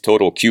ESPN's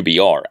total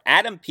QBR.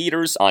 Adam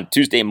Peters on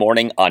Tuesday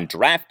morning on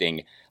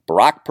drafting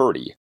Brock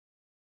Purdy.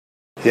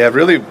 Yeah,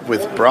 really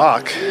with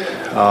Brock,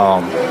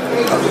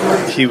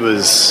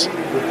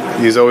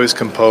 he's always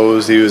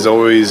composed. He was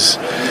always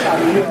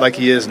like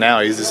he is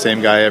now. He's the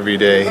same guy every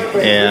day.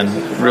 And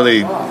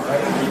really,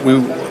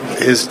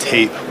 his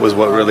tape was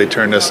what really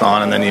turned us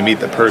on, and then you meet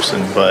the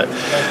person. But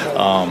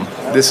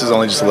this is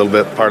only just a little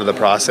bit part of the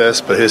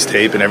process. But his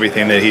tape and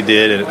everything that he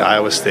did at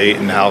Iowa State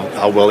and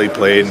how well he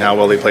played and how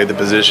well he played the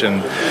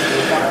position,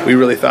 we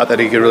really thought that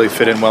he could really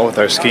fit in well with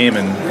our scheme.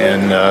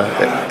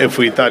 And if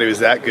we thought he was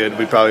that good,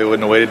 we probably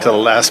wouldn't have waited till the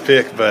last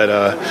pick. But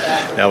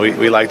no,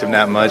 we liked him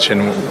that much, and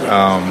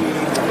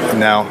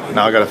now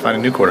I got to find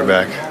a new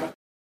quarterback.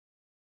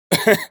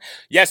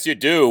 Yes, you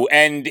do.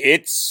 And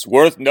it's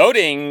worth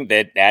noting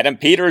that Adam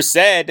Peters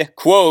said,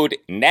 quote,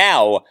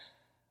 "Now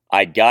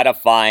I gotta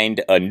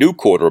find a new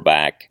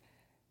quarterback,"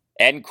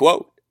 end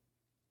quote.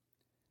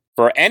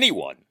 For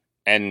anyone,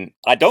 and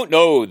I don't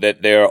know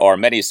that there are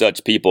many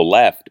such people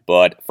left,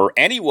 but for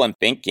anyone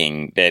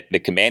thinking that the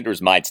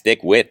Commanders might stick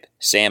with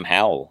Sam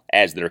Howell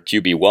as their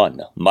QB1,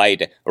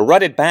 might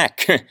run it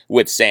back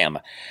with Sam,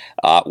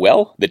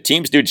 well, the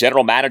team's new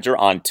general manager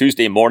on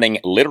Tuesday morning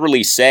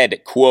literally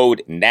said, quote,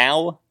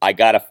 "Now I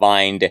gotta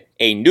find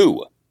a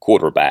new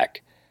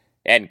quarterback,"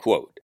 end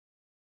quote.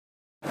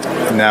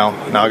 Now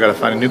I gotta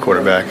find a new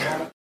quarterback.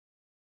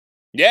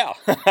 Yeah,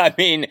 I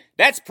mean,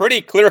 That's pretty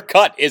clear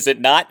cut, is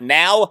it not?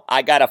 Now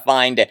I gotta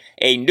find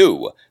a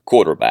new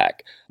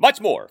quarterback.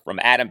 Much more from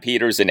Adam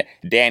Peters and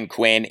Dan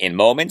Quinn in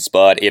moments,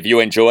 but if you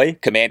enjoy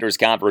Commanders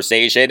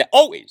Conversation,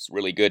 always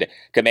really good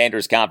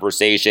Commanders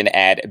Conversation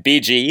at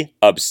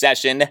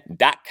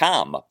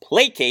bgobsession.com.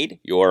 Placate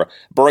your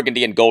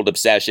burgundy and gold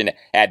obsession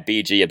at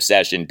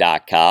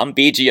bgobsession.com.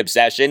 BG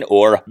Obsession,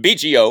 or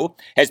BGO,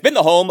 has been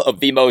the home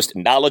of the most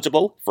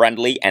knowledgeable,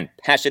 friendly, and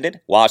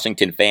passionate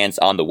Washington fans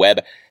on the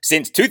web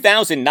since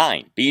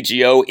 2009.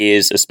 BGO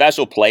is a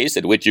special place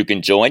at which you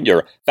can join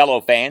your fellow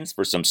fans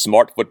for some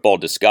smart football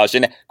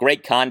discussion,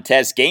 great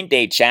contests, game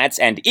day chats,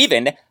 and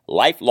even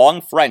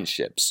lifelong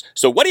friendships.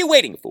 So what are you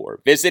waiting for?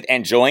 Visit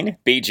and join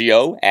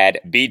BGO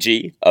at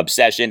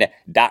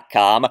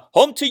bgobsession.com,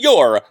 home to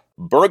your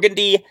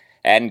burgundy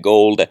and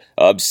gold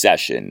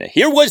obsession.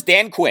 Here was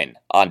Dan Quinn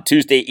on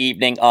Tuesday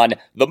evening on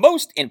the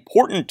most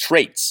important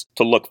traits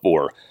to look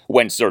for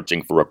when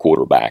searching for a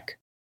quarterback.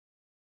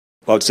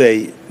 I would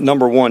say,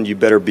 number one, you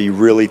better be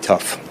really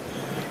tough,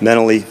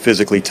 mentally,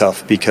 physically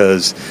tough,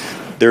 because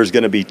there's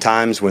going to be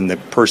times when the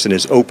person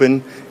is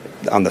open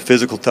on the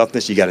physical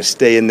toughness. You got to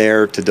stay in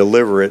there to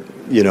deliver it,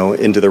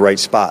 into the right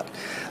spot.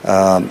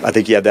 I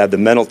think you have to have the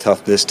mental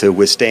toughness to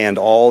withstand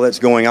all that's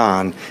going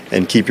on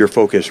and keep your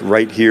focus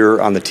right here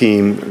on the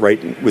team,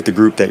 right with the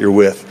group that you're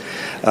with.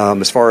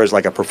 As far as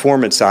like a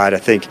performance side, I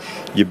think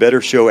you better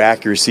show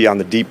accuracy on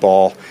the deep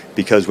ball,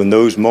 because when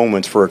those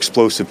moments for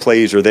explosive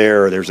plays are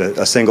there's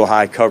a single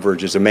high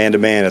coverage, it's a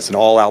man-to-man, it's an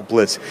all-out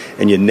blitz,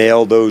 and you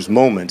nail those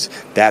moments,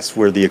 that's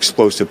where the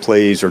explosive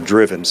plays are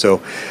driven.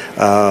 So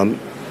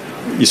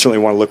you certainly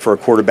want to look for a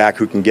quarterback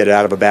who can get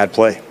out of a bad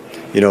play.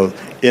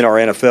 In our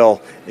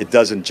NFL, it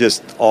doesn't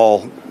just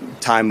all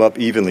time up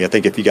evenly. I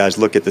think if you guys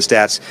look at the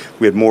stats,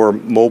 we had more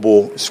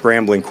mobile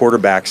scrambling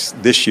quarterbacks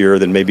this year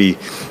than maybe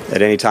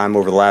at any time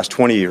over the last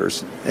 20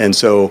 years. And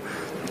so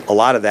a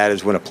lot of that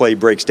is when a play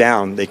breaks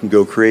down, they can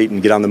go create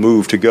and get on the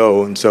move to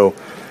go. And so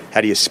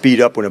how do you speed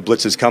up when a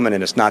blitz is coming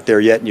and it's not there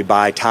yet and you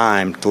buy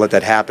time to let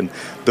that happen?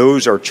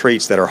 Those are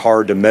traits that are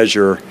hard to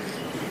measure.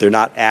 They're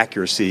not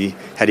accuracy.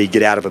 How do you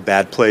get out of a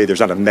bad play?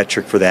 There's not a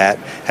metric for that.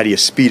 How do you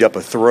speed up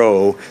a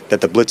throw that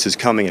the blitz is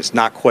coming? It's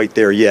not quite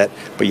there yet,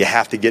 but you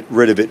have to get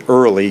rid of it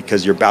early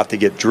because you're about to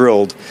get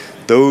drilled.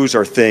 Those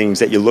are things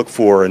that you look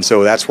for, and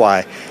so that's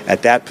why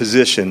at that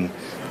position,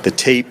 the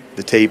tape,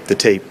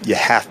 you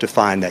have to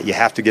find that. You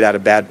have to get out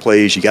of bad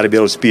plays. You got to be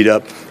able to speed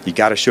up. You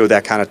got to show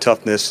that kind of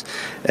toughness,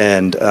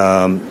 and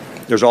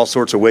there's all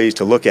sorts of ways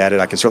to look at it.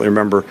 I can certainly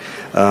remember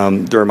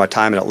during my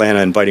time in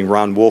Atlanta inviting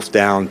Ron Wolf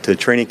down to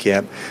training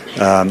camp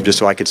just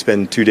so I could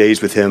spend 2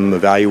 days with him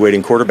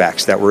evaluating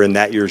quarterbacks that were in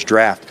that year's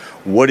draft.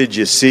 What did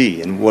you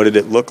see and what did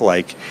it look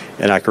like?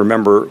 And I can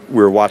remember we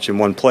were watching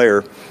one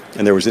player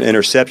and there was an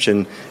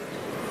interception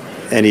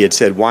and he had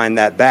said, wind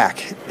that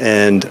back.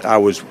 And I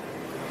was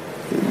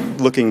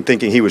looking,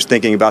 thinking he was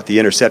thinking about the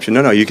interception.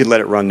 No, you can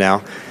let it run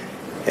now.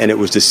 And it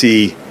was to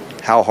see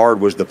how hard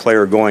was the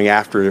player going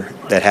after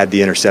that had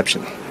the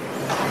interception.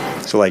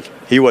 So,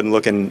 he wasn't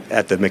looking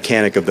at the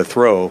mechanic of the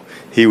throw.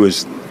 He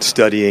was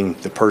studying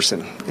the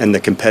person and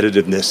the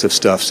competitiveness of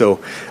stuff. So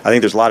I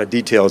think there's a lot of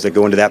details that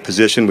go into that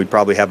position. We'd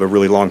probably have a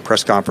really long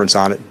press conference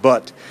on it.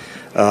 But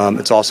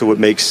it's also what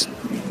makes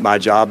my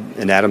job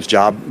and Adam's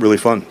job really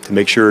fun, to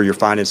make sure you're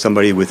finding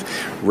somebody with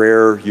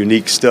rare,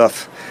 unique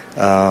stuff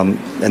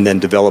and then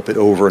develop it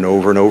over and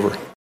over and over.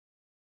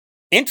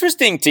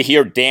 Interesting to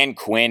hear Dan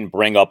Quinn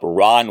bring up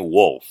Ron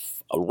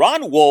Wolf.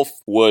 Ron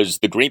Wolf was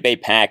the Green Bay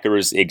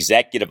Packers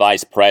executive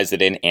vice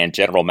president and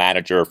general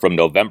manager from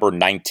November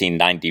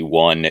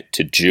 1991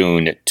 to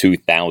June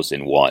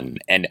 2001.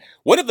 And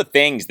one of the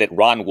things that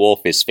Ron Wolf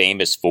is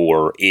famous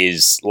for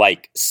is,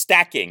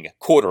 stacking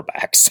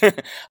quarterbacks.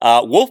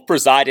 Wolf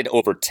presided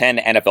over 10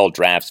 NFL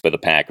drafts for the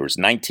Packers,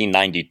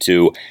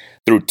 1992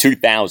 through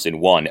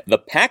 2001. The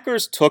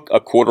Packers took a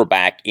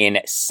quarterback in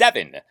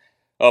 7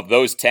 of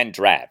those 10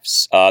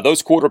 drafts.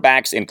 Those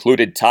quarterbacks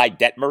included Ty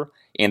Detmer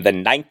in the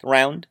 9th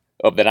round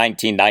of the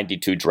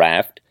 1992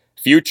 draft,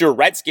 future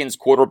Redskins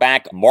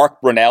quarterback Mark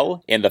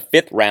Brunell in the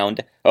 5th round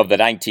of the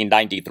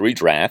 1993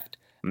 draft,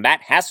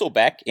 Matt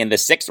Hasselbeck in the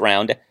 6th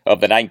round of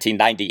the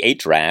 1998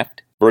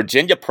 draft,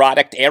 Virginia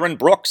product Aaron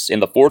Brooks in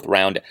the 4th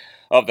round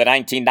of the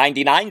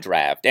 1999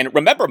 draft. And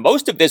remember,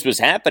 most of this was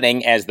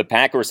happening as the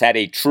Packers had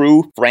a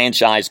true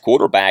franchise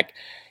quarterback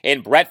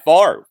in Brett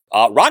Favre.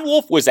 Ron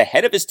Wolf was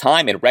ahead of his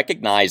time in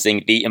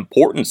recognizing the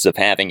importance of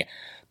having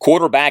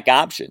quarterback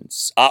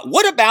options.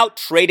 What about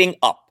trading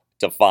up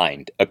to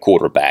find a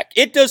quarterback?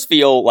 It does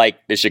feel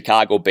like the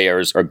Chicago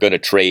Bears are going to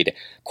trade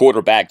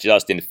quarterback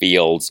Justin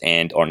Fields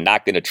and are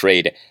not going to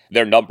trade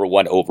their number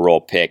 1 overall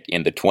pick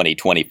in the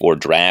 2024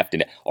 draft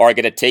and are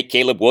going to take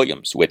Caleb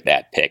Williams with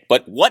that pick.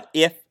 But what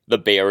if the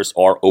Bears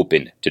are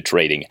open to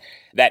trading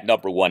that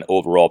number 1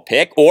 overall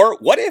pick? Or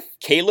what if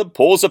Caleb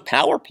pulls a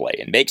power play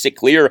and makes it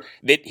clear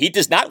that he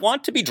does not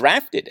want to be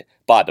drafted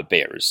by the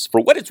Bears? For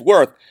what it's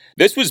worth,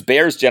 this was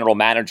Bears general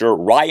manager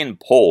Ryan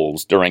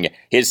Poles during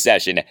his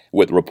session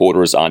with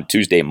reporters on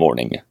Tuesday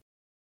morning.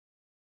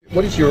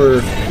 What is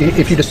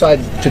if you decide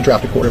to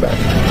draft a quarterback,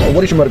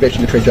 what is your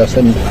motivation to trade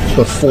Justin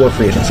before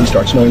free agency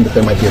starts, knowing that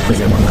there might be a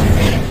premium on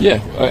that?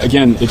 Yeah,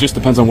 again, it just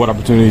depends on what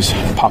opportunities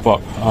pop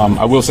up.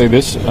 I will say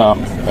this,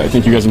 I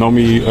think you guys know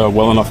me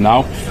well enough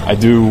now.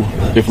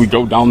 If we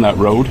go down that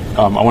road,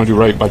 I want to do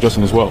right by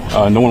Justin as well.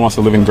 No one wants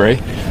to live in gray.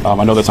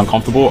 I know that's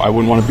uncomfortable. I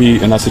wouldn't want to be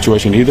in that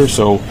situation either,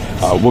 so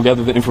we'll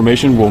gather the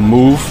information, we'll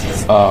move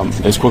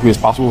as quickly as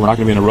possible. We're not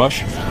going to be in a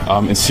rush,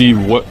 and see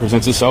what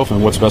presents itself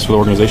and what's best for the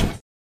organization.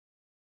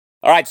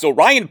 All right, so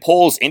Ryan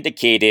Poles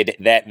indicated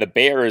that the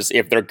Bears,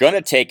 if they're going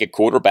to take a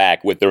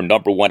quarterback with their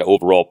number 1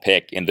 overall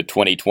pick in the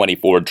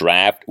 2024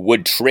 draft,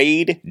 would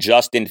trade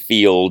Justin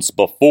Fields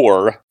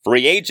before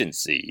free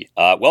agency.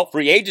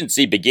 Free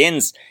agency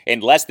begins in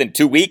less than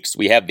 2 weeks.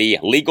 We have the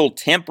legal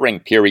tampering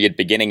period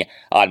beginning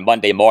on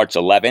Monday, March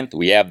 11th.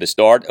 We have the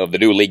start of the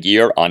new league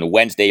year on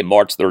Wednesday,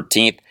 March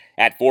 13th.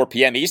 At 4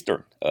 p.m.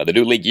 Eastern. The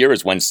new league year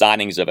is when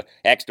signings of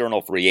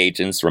external free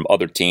agents from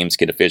other teams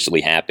can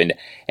officially happen,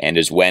 and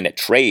is when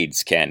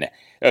trades can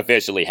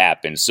officially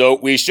happen. So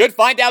we should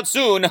find out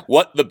soon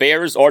what the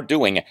Bears are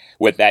doing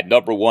with that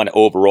number 1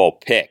 overall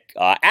pick.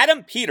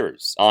 Adam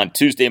Peters on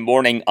Tuesday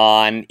morning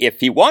on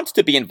if he wants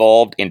to be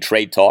involved in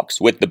trade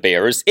talks with the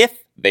Bears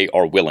if they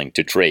are willing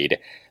to trade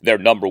their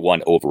number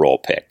 1 overall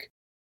pick.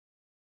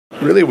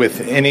 Really,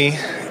 with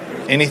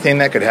anything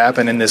that could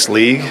happen in this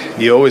league,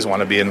 you always want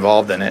to be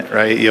involved in it,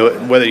 right?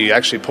 Whether you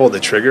actually pull the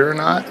trigger or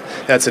not,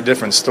 that's a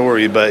different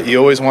story, but you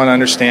always want to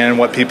understand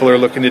what people are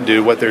looking to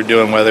do, what they're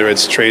doing, whether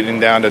it's trading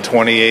down to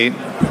 28,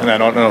 and I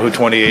don't know who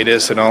 28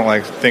 is, so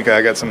don't think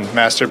I got some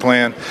master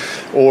plan,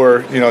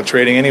 or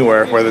trading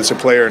anywhere, whether it's a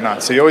player or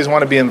not. So you always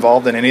want to be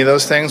involved in any of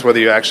those things, whether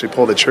you actually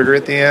pull the trigger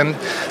at the end.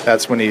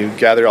 That's when you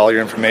gather all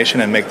your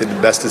information and make the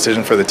best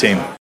decision for the team.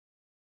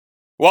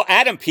 Well,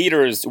 Adam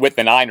Peters with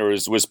the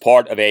Niners was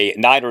part of a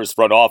Niners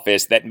front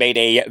office that made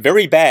a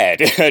very bad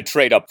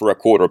trade up for a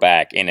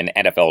quarterback in an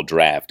NFL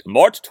draft.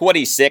 March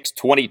 26,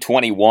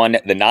 2021,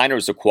 the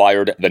Niners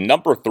acquired the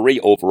number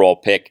 3 overall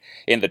pick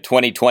in the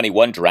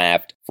 2021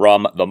 draft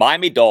from the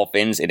Miami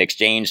Dolphins in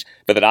exchange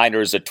for the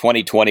Niners'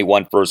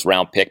 2021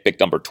 first-round pick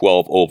number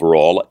 12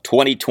 overall,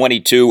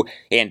 2022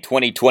 and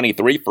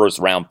 2023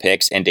 first-round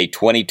picks, and a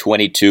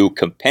 2022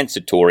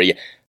 compensatory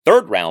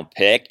third-round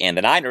pick, and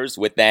the Niners,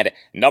 with that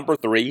number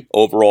 3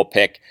 overall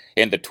pick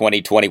in the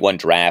 2021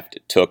 draft,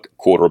 took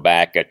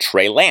quarterback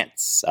Trey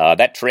Lance.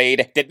 That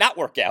trade did not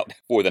work out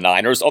for the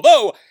Niners,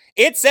 although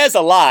it says a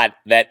lot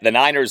that the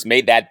Niners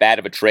made that bad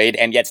of a trade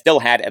and yet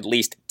still had at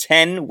least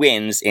 10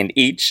 wins in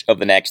each of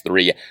the next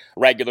 3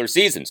 regular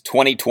seasons,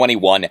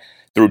 2021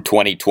 through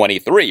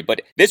 2023.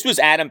 But this was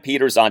Adam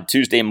Peters on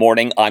Tuesday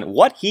morning on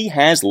what he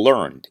has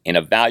learned in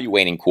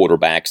evaluating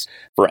quarterbacks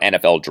for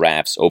NFL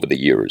drafts over the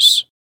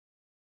years.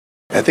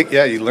 I think,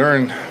 you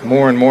learn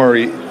more and more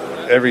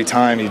every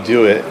time you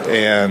do it,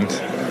 and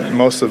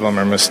most of them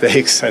are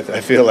mistakes.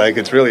 I feel like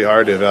it's really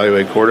hard to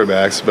evaluate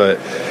quarterbacks, but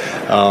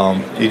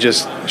you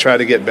just try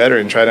to get better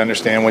and try to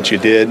understand what you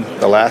did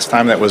the last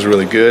time that was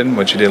really good,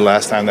 what you did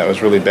last time that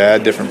was really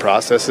bad, different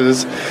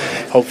processes.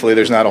 Hopefully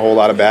there's not a whole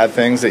lot of bad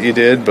things that you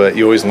did, but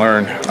you always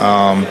learn.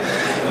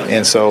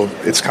 And so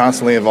it's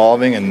constantly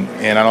evolving, and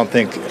I don't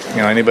think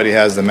anybody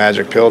has the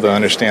magic pill to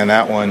understand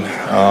that one.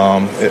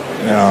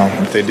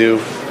 If they do,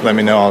 let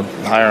me know. I'll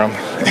hire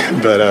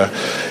them. But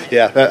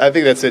I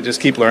think that's it. Just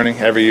keep learning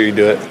every year you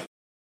do it.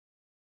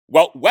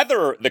 Well,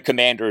 whether the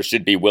Commanders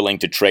should be willing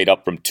to trade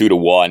up from 2 to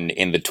 1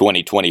 in the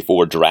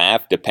 2024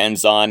 draft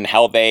depends on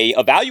how they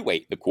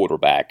evaluate the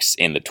quarterbacks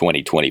in the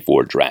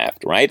 2024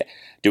 draft, right?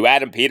 Do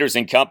Adam Peters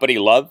and company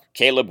love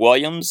Caleb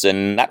Williams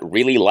and not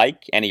really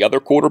like any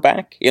other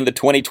quarterback in the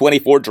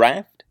 2024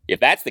 draft? If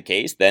that's the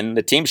case, then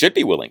the team should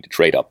be willing to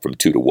trade up from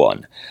 2 to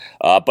 1.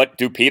 But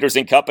do Peters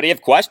and company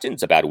have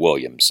questions about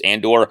Williams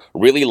and or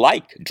really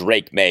like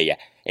Drake May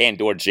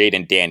and or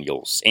Jaden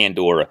Daniels and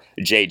or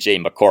J.J.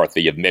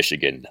 McCarthy of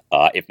Michigan?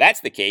 If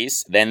that's the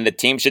case, then the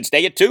team should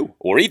stay at 2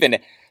 or even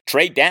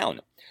trade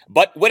down.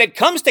 But when it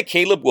comes to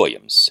Caleb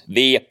Williams,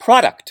 the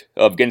product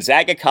of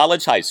Gonzaga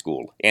College High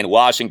School in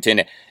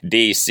Washington,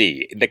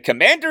 D.C., the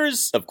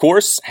Commanders, of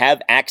course,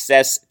 have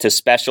access to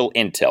special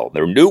intel.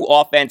 Their new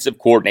offensive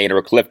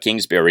coordinator, Cliff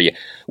Kingsbury,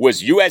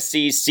 was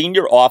USC's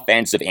senior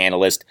offensive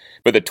analyst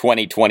for the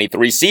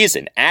 2023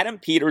 season. Adam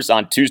Peters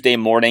on Tuesday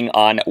morning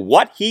on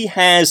what he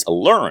has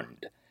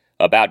learned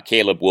about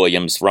Caleb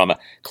Williams from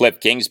Cliff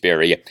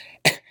Kingsbury.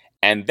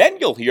 And then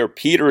you'll hear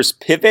Peters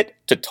pivot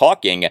to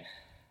talking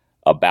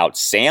about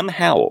Sam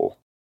Howell.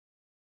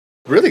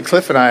 Really,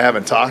 Cliff and I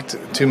haven't talked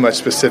too much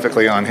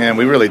specifically on him.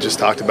 We really just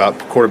talked about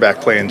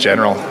quarterback play in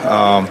general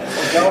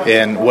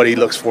and what he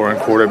looks for in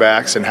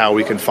quarterbacks and how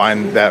we can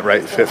find that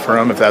right fit for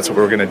him if that's what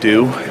we're going to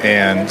do.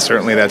 And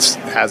certainly that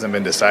hasn't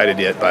been decided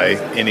yet by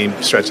any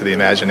stretch of the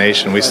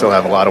imagination. We still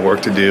have a lot of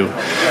work to do,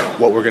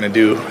 what we're going to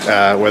do,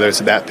 whether it's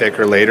that pick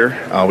or later.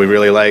 We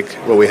really like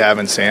what we have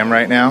in Sam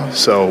right now,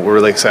 so we're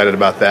really excited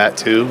about that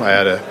too.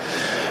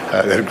 I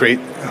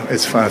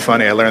It's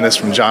funny. I learned this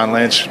from John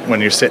Lynch.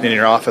 When you're sitting in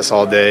your office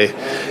all day,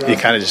 you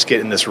kind of just get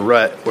in this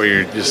rut where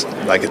you're just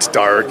like, it's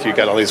dark, you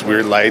got all these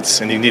weird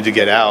lights, and you need to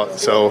get out.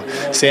 So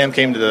Sam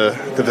came to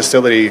the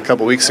facility a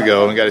couple weeks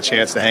ago and got a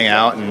chance to hang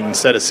out, and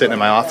instead of sitting in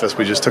my office,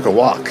 we just took a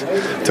walk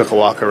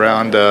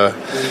around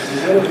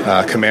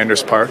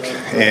Commanders Park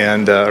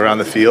and around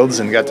the fields,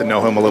 and got to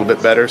know him a little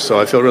bit better. So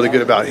I feel really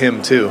good about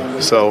him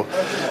too. So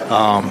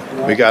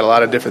we got a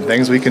lot of different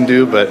things we can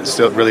do, but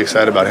still really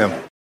excited about him.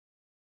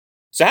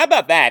 So how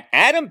about that?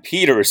 Adam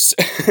Peters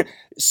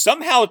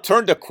somehow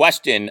turned a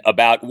question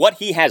about what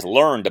he has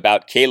learned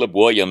about Caleb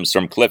Williams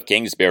from Cliff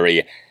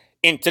Kingsbury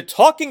into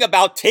talking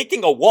about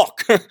taking a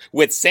walk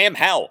with Sam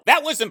Howell.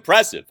 That was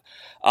impressive.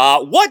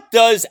 What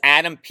does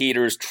Adam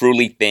Peters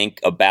truly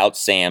think about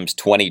Sam's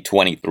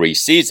 2023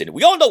 season?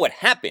 We all know what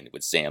happened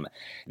with Sam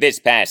this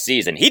past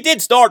season. He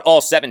did start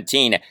all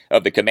 17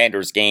 of the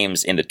Commanders'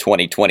 games in the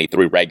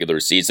 2023 regular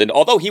season,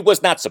 although he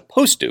was not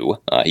supposed to.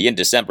 He, in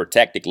December,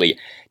 technically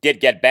did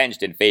get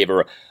benched in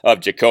favor of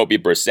Jacoby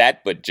Brissett,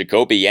 but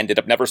Jacoby ended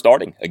up never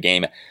starting a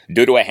game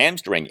due to a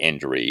hamstring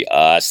injury.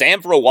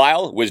 Sam, for a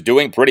while, was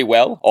doing pretty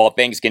well, all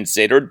things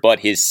considered,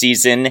 but his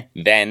season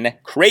then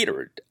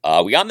cratered.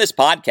 We on this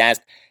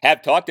podcast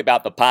have talked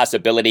about the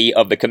possibility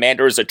of the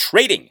Commanders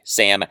trading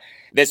Sam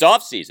this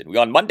offseason. We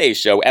on Monday's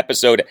show,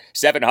 episode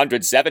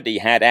 770,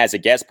 had as a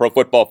guest Pro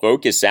Football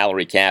Focus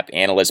salary cap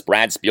analyst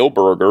Brad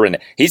Spielberger, and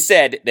he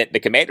said that the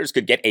Commanders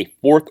could get a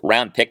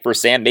 4th-round pick for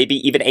Sam, maybe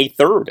even a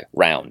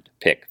 3rd-round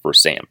pick for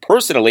Sam.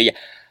 Personally,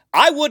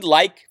 I would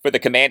like for the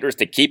Commanders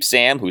to keep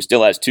Sam, who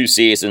still has 2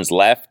 seasons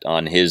left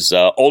on his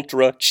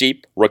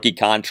ultra-cheap rookie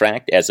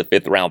contract as a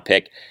 5th-round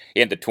pick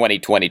in the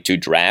 2022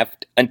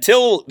 draft.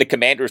 Until the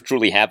Commanders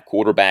truly have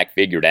quarterback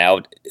figured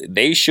out,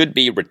 they should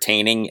be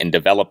retaining and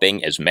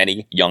developing as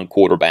many young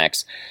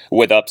quarterbacks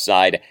with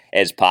upside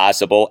as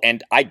possible.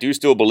 And I do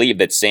still believe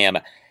that Sam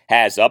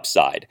has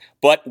upside.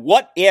 But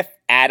what if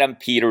Adam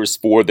Peters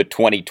for the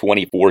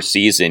 2024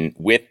 season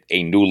with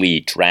a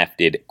newly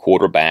drafted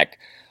quarterback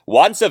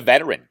wants a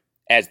veteran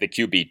as the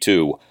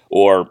QB2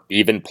 or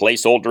even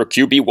placeholder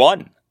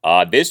QB1?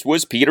 This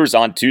was Peters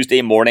on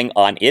Tuesday morning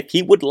on if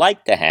he would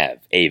like to have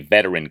a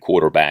veteran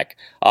quarterback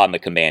on the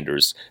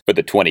Commanders for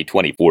the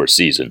 2024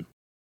 season.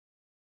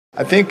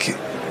 I think,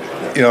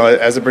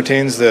 as it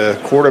pertains to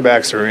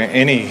quarterbacks or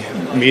any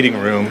meeting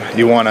room,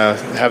 you want to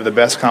have the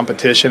best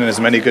competition and as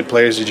many good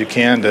players as you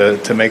can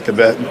to make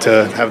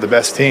to have the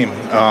best team.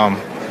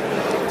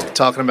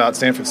 Talking about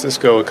San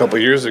Francisco a couple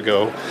years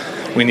ago,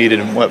 we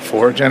needed,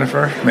 4,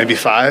 Jennifer? Maybe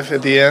 5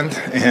 at the end.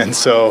 And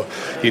so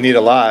you need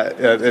a lot.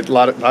 A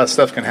lot of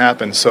stuff can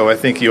happen. So I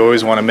think you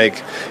always want to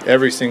make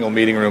every single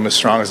meeting room as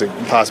strong as it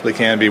possibly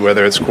can be,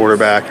 whether it's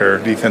quarterback or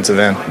defensive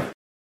end.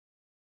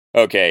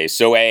 Okay,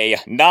 so a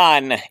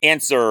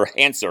non-answer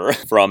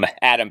from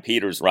Adam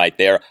Peters right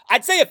there.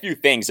 I'd say a few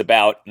things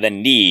about the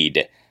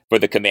need for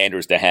the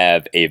Commanders to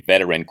have a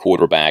veteran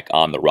quarterback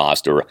on the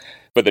roster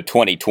for the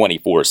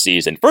 2024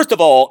 season. First of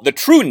all, the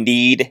true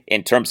need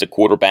in terms of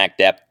quarterback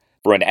depth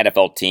for an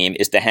NFL team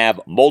is to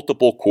have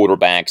multiple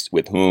quarterbacks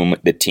with whom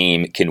the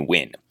team can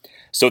win,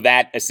 so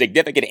that a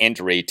significant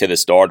injury to the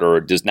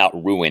starter does not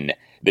ruin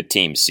the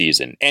team's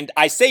season. And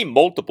I say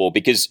multiple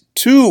because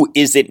 2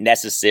 isn't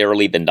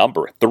necessarily the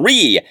number.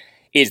 3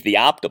 is the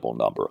optimal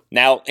number.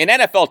 Now, an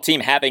NFL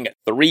team having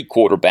 3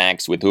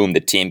 quarterbacks with whom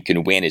the team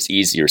can win is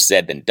easier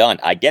said than done.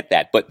 I get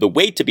that. But the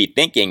way to be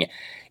thinking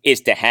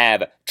is to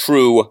have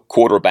true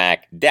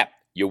quarterback depth.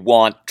 You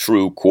want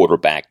true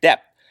quarterback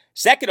depth.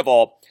 Second of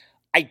all,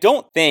 I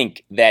don't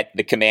think that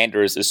the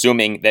Commanders,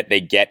 assuming that they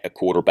get a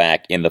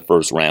quarterback in the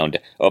first round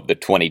of the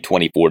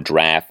 2024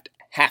 draft,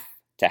 have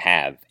to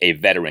have a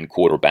veteran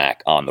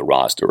quarterback on the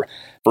roster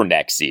for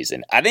next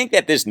season. I think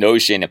that this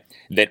notion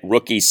that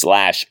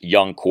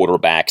rookie/young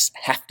quarterbacks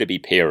have to be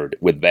paired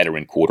with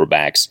veteran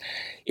quarterbacks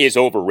is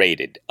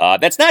overrated.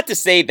 That's not to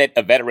say that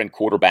a veteran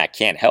quarterback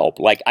can't help.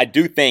 I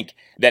do think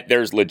that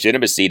there's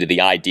legitimacy to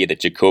the idea that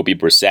Jacoby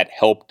Brissett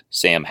helped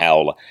Sam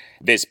Howell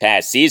this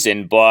past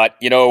season, but,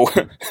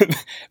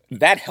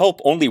 that help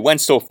only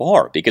went so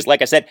far because,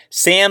 like I said,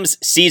 Sam's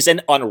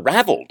season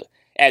unraveled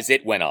as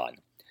it went on.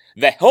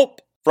 The help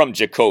from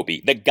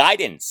Jacoby, the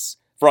guidance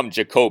from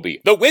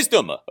Jacoby, the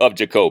wisdom of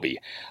Jacoby,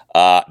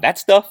 that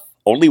stuff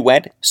only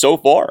went so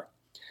far.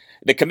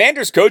 The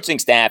Commanders' coaching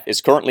staff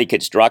is currently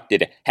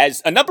constructed,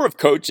 has a number of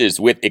coaches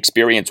with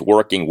experience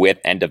working with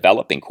and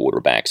developing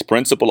quarterbacks.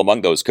 Principal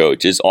among those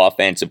coaches,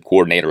 offensive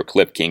coordinator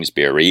Cliff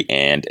Kingsbury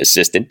and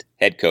assistant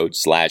head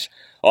coach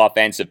 /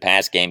 offensive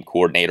pass game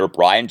coordinator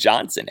Brian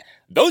Johnson.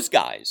 Those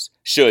guys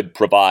should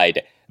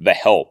provide the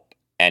help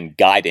and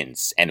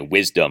guidance and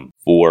wisdom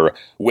for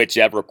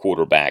whichever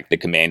quarterback the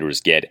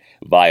Commanders get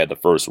via the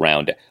first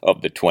round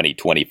of the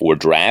 2024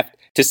 draft.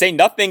 To say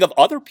nothing of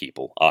other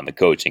people on the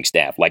coaching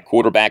staff, like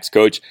quarterbacks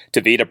coach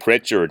Tavita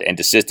Pritchard and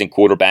assistant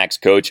quarterbacks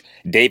coach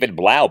David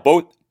Blau.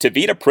 Both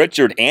Tavita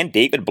Pritchard and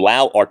David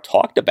Blau are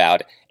talked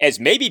about as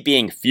maybe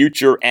being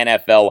future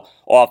NFL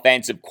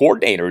offensive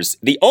coordinators.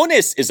 The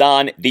onus is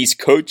on these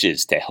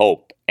coaches to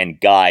help and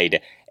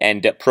guide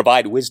and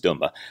provide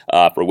wisdom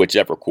for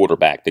whichever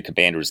quarterback the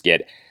Commanders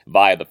get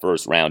via the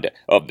first round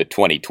of the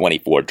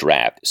 2024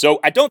 draft. So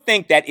I don't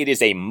think that it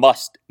is a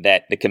must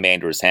that the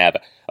Commanders have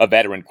a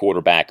veteran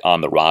quarterback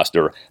on the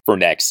roster for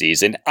next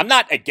season. I'm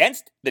not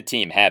against the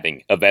team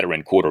having a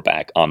veteran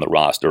quarterback on the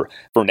roster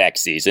for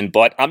next season,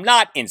 but I'm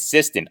not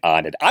insistent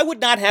on it. I would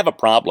not have a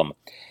problem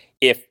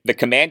if the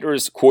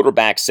Commanders'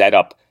 quarterback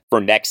setup for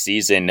next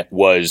season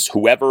was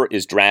whoever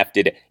is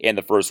drafted in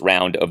the first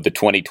round of the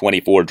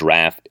 2024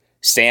 draft,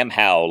 Sam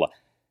Howell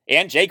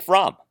and Jake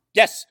Fromm.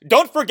 Yes,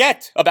 don't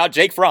forget about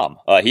Jake Fromm.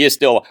 He is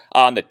still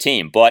on the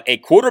team. But a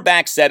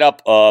quarterback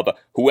setup of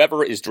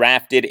whoever is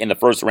drafted in the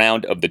first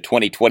round of the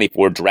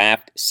 2024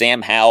 draft,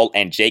 Sam Howell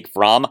and Jake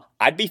Fromm,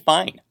 I'd be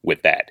fine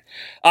with that.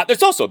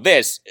 There's also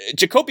this.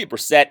 Jacoby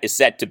Brissett is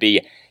set to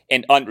be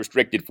an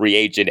unrestricted free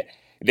agent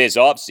this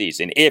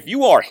offseason. If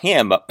you are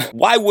him,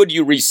 why would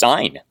you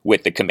re-sign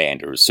with the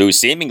Commanders, who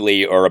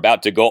seemingly are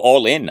about to go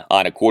all in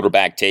on a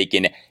quarterback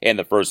taken in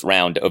the first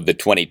round of the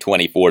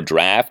 2024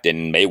 draft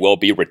and may well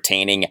be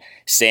retaining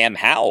Sam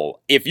Howell?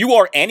 If you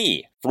are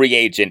any free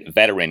agent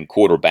veteran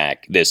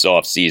quarterback this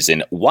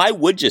offseason, why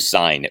would you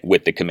sign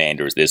with the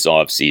Commanders this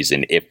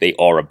offseason if they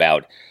are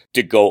about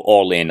to go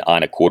all in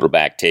on a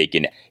quarterback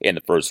taken in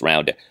the first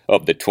round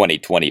of the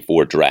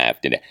 2024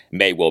 draft and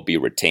may well be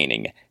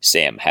retaining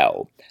Sam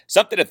Howell?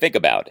 Something to think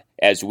about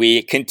as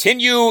we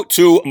continue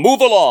to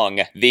move along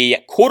the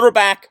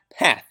quarterback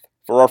path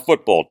for our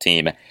football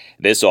team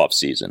this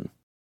offseason.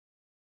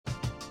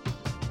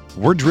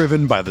 We're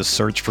driven by the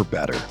search for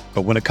better.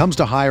 But when it comes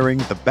to hiring,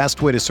 the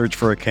best way to search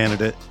for a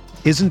candidate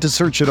isn't to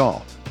search at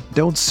all.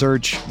 Don't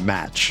search,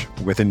 match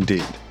with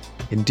Indeed.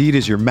 Indeed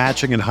is your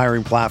matching and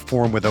hiring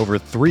platform with over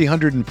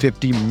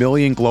 350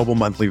 million global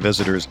monthly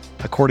visitors,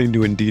 according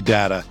to Indeed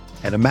data,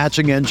 and a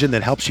matching engine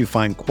that helps you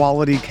find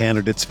quality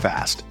candidates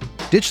fast.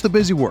 Ditch the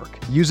busy work.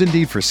 Use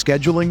Indeed for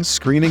scheduling,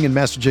 screening, and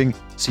messaging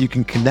so you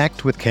can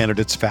connect with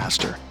candidates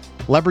faster.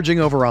 Leveraging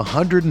over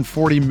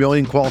 140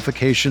 million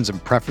qualifications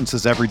and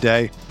preferences every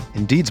day,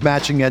 Indeed's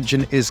matching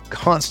engine is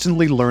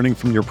constantly learning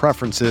from your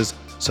preferences,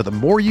 so the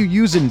more you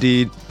use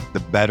Indeed,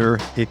 the better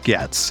it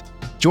gets.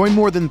 Join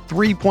more than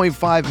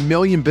 3.5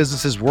 million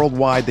businesses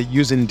worldwide that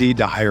use Indeed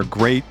to hire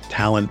great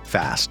talent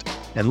fast.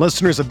 And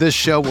listeners of this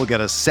show will get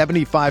a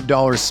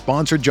 $75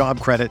 sponsored job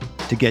credit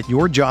to get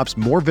your jobs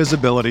more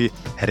visibility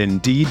at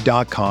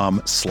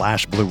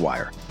Indeed.com/Blue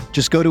Wire.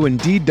 Just go to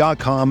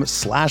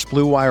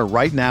Indeed.com/Blue Wire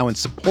right now and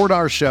support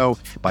our show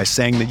by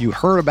saying that you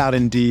heard about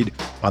Indeed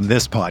on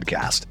this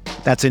podcast.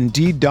 That's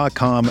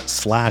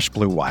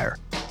Indeed.com/Blue Wire.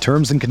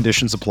 Terms and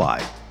conditions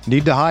apply.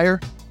 Need to hire?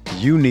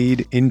 You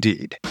need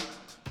Indeed.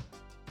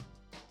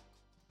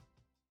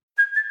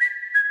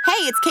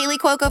 Hey, it's Kaylee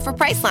Cuoco for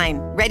Priceline.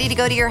 Ready to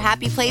go to your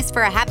happy place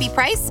for a happy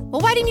price?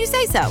 Well, why didn't you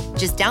say so?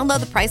 Just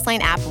download the Priceline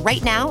app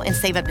right now and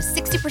save up to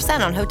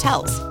 60% on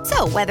hotels.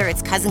 So whether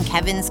it's Cousin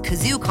Kevin's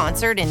Kazoo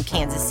Concert in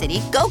Kansas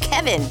City, go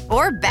Kevin,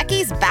 or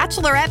Becky's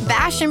Bachelorette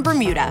Bash in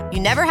Bermuda,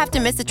 you never have to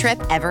miss a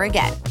trip ever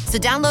again. So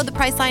download the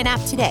Priceline app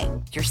today.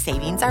 Your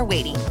savings are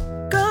waiting.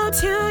 Go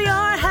to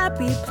your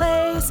happy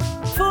place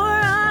for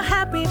a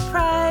happy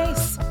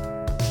price.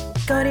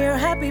 Go to your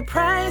happy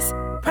price,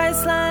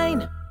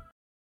 Priceline.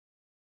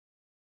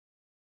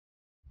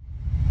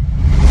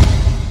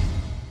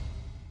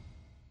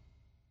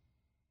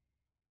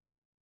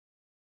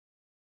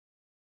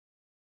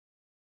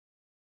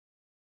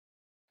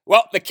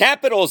 Well, the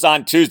Capitals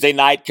on Tuesday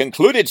night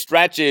concluded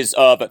stretches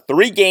of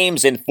 3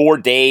 games in 4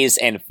 days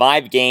and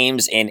 5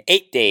 games in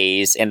 8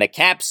 days, and the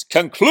Caps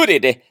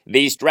concluded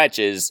these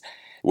stretches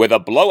with a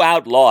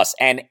blowout loss,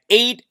 an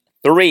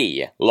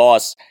 8-3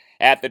 loss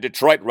at the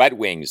Detroit Red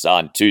Wings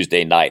on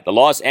Tuesday night. The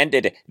loss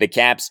ended the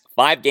Caps'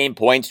 5-game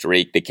point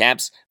streak. The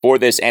Caps for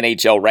this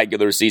NHL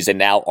regular season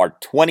now are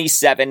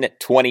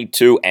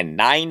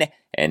 27-22-9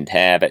 and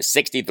have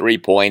 63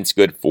 points,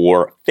 good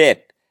for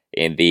 5th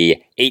in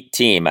the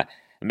 8-team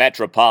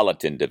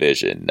Metropolitan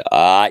Division.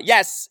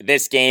 Yes,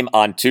 this game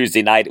on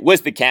Tuesday night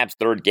was the Caps'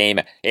 3rd game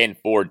in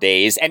 4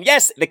 days. And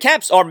yes, the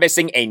Caps are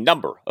missing a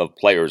number of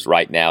players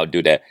right now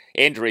due to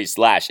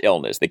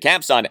injury/illness. The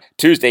Caps on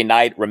Tuesday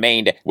night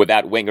remained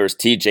without wingers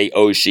TJ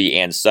Oshie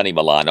and Sonny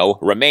Milano,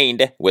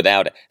 remained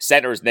without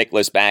centers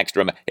Nicholas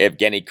Backstrom,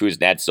 Evgeny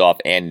Kuznetsov,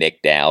 and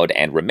Nick Dowd,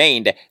 and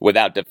remained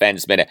without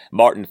defensemen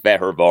Martin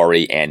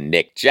Fehervary and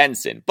Nick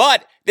Jensen.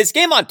 But this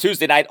game on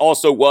Tuesday night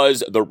also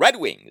was the Red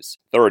Wings'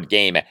 3rd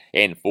game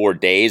in 4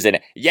 days, and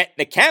yet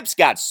the Caps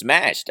got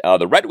smashed.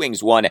 The Red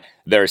Wings won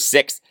their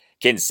 6th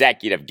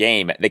consecutive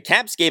game. The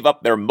Caps gave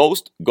up their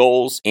most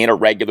goals in a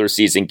regular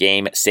season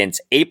game since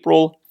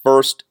April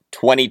 1st,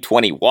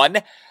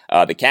 2021.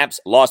 The Caps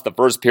lost the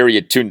first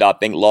period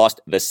 2-0, lost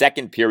the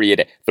second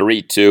period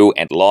 3-2,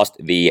 and lost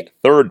the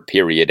third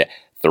period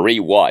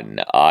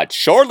 3-1.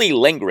 Charlie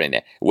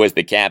Lindgren was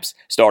the Caps'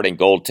 starting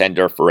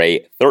goaltender for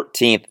a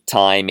 13th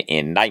time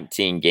in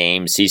 19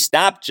 games. He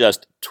stopped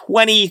just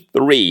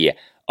 23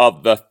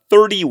 of the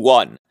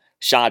 31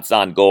 shots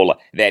on goal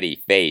that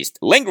he faced.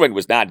 Lindgren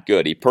was not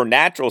good. He, per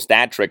natural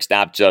stat trick,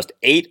 stopped just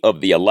 8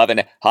 of the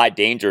 11 high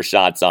danger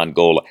shots on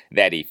goal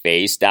that he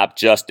faced, stopped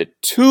just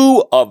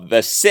 2 of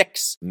the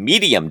 6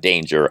 medium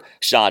danger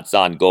shots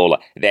on goal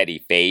that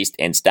he faced,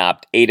 and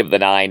stopped 8 of the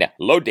 9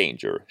 low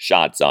danger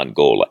shots on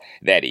goal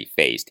that he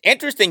faced.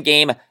 Interesting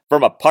game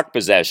from a puck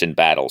possession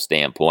battle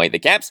standpoint. The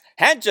Caps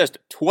had just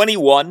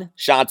 21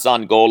 shots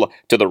on goal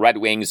to the Red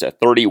Wings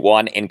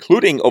 31,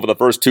 including over the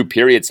first 2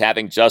 periods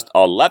having just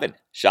 11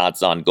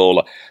 shots on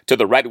goal to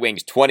the Red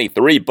Wings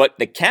 23, but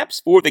the Caps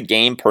for the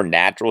game per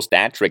natural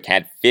stat trick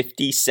had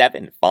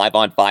 57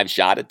 5-on-5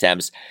 shot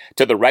attempts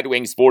to the Red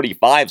Wings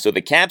 45, so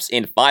the Caps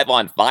in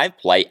 5-on-5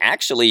 play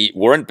actually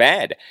weren't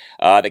bad.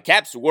 The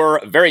Caps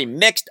were very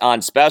mixed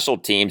on special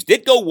teams,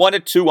 did go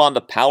 1-2 on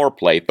the power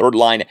play. Third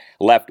line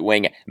left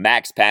wing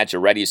Max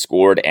Pacioretty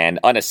scored an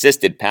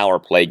unassisted power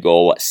play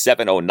goal,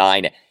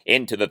 7:09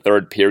 into the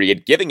third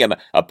period, giving him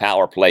a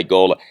power play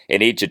goal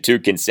in each of 2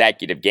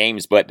 consecutive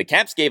games. But the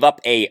Caps gave up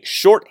a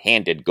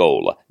shorthanded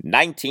goal,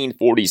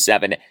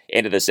 19:47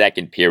 into the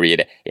second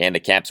period, and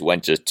the Caps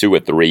went just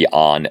 2-3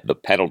 on the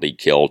penalty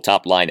kill.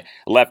 Top line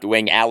left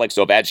wing Alex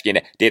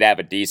Ovechkin did have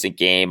a decent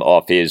game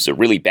off his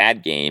really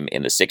bad game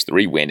in the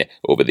 6-3 win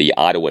over the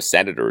Ottawa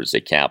Senators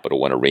at Capital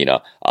One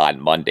Arena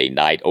on Monday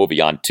night.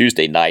 Ovi on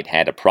Tuesday night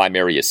had a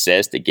primary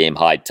assist, a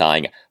game-high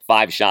tying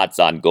 5 shots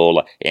on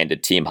goal, and a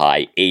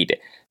team-high 8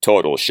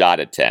 total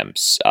shot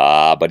attempts.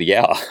 But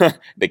yeah,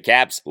 the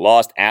Caps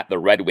lost at the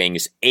Red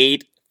Wings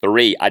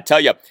 8-3. I tell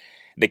you,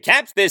 the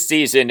Caps this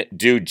season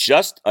do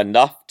just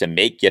enough to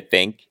make you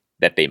think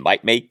that they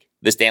might make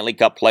the Stanley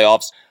Cup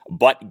playoffs,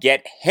 but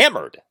get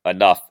hammered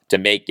enough to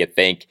make you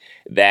think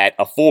that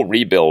a full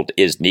rebuild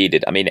is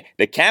needed. I mean,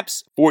 the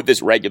Caps for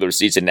this regular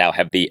season now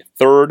have the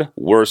 3rd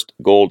worst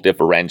goal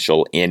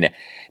differential in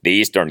the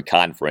Eastern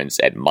Conference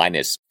at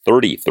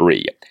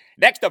 -33.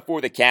 Next up for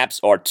the Caps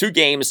are 2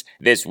 games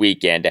this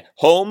weekend.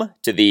 Home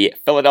to the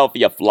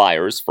Philadelphia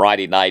Flyers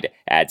Friday night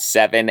at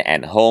 7,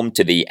 and home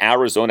to the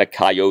Arizona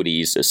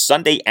Coyotes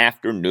Sunday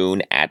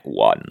afternoon at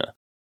 1.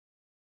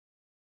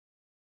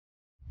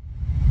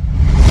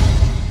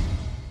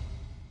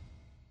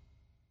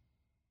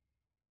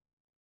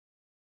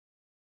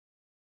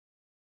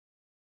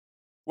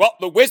 Well,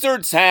 the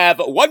Wizards have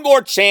one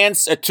more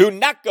chance to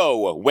not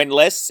go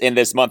winless in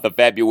this month of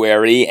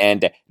February,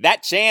 and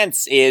that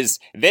chance is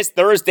this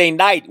Thursday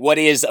night, what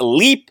is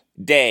Leap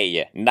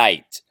Day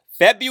night,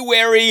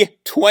 February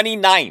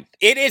 29th.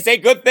 It is a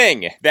good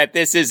thing that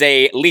this is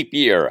a leap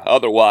year.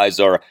 Otherwise,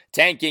 our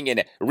tanking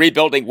and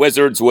rebuilding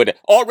Wizards would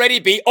already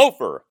be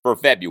over for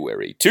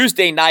February.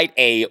 Tuesday night,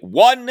 a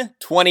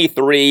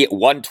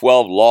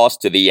 123-112 loss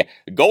to the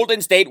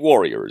Golden State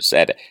Warriors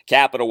at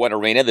Capital One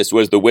Arena. This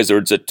was the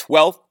Wizards'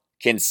 12th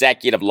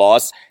consecutive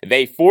loss.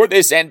 They, for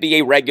this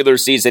NBA regular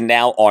season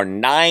now, are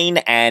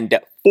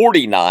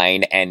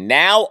 9-49 and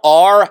now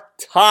are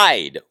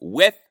tied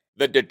with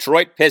the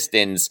Detroit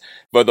Pistons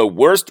for the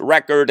worst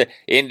record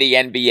in the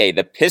NBA.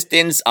 The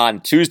Pistons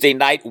on Tuesday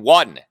night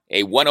won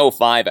a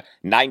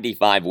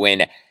 105-95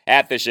 win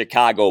at the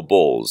Chicago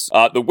Bulls.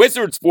 The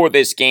Wizards for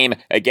this game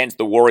against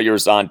the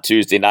Warriors on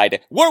Tuesday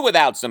night were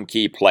without some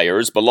key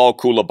players. Bilal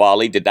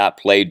Coulibaly did not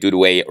play due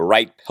to a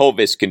right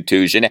pelvis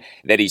contusion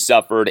that he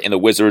suffered in the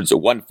Wizards'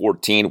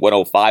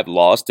 114-105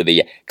 loss to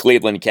the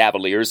Cleveland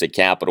Cavaliers at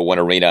Capital One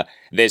Arena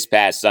this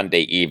past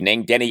Sunday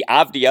evening. Denny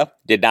Avdia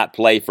did not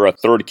play for a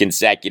 3rd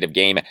consecutive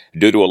game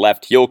due to a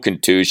left heel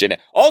contusion.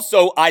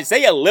 Also,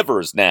 Isaiah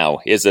Livers now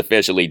is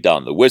officially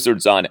done. The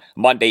Wizards on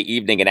Monday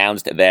evening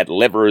announced that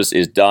Livers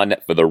is done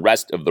for the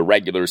rest of the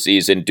regular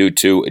season due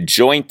to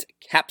joint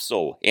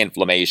capsule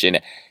inflammation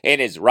in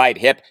his right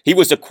hip. He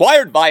was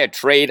acquired via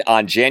trade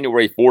on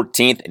January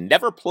 14th and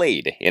never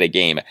played in a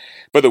game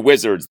for the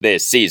Wizards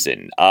this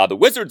season. The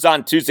Wizards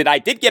on Tuesday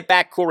night did get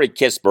back Corey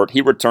Kispert.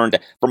 He returned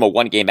from a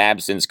 1-game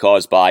absence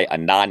caused by a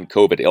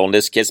non-COVID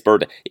illness.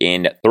 Kispert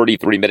in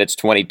 33 minutes,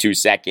 22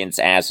 seconds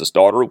as a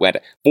starter went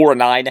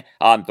 4-9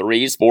 on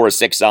threes,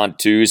 4-6 on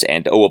twos,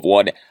 and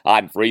 0-1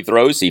 on free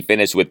throws. He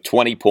finished with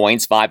 20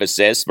 points, 5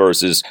 assists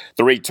versus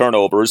 3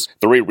 turnovers,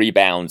 3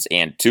 rebounds,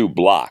 and 2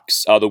 blocks.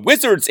 The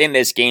Wizards in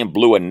this game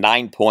blew a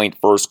 9-point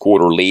first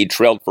quarter lead,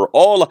 trailed for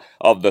all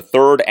of the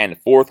third and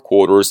fourth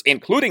quarters,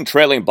 including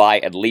trailing by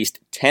at least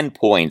 10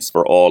 points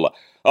for all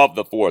of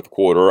the fourth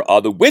quarter.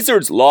 The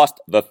Wizards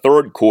lost the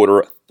third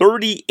quarter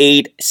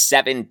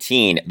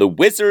 38-17. The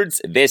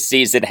Wizards this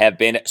season have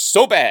been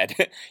so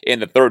bad in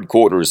the third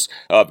quarters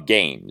of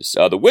games.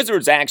 The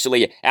Wizards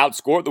actually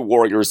outscored the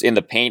Warriors in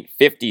the paint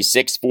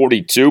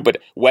 56-42, but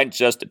went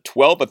just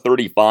 12 of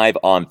 35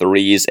 on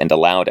threes and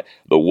allowed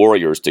the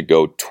Warriors to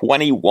go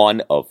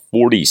 21 of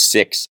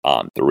 46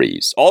 on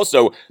threes.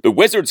 Also, the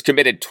Wizards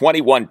committed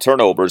 21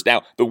 turnovers.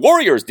 Now, the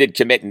Warriors did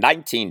commit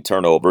 19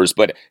 turnovers,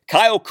 but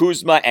Kyle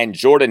Kuzma and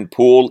Jordan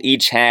Poole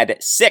each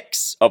had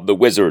 6 of the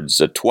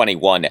Wizards'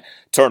 21 1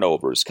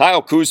 turnovers.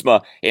 Kyle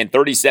Kuzma in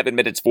 37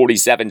 minutes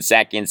 47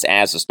 seconds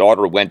as a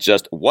starter went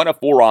just 1 of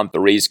 4 on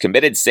threes,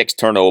 committed 6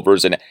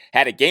 turnovers, and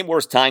had a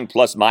game-worst tying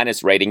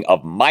plus-minus rating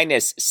of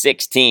minus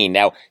 16.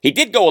 Now, he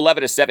did go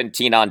 11 of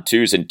 17 on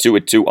twos and 2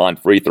 of 2 on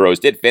free throws,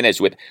 did finish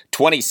with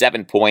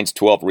 27 points,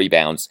 12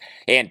 rebounds,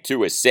 and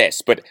 2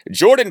 assists. But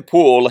Jordan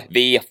Poole,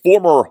 the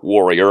former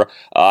Warrior,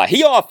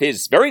 he off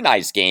his very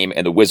nice game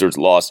in the Wizards'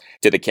 loss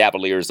to the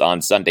Cavaliers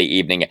on Sunday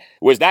evening,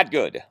 was that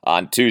good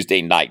on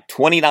Tuesday night.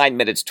 29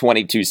 minutes,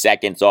 22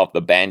 seconds off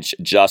the bench,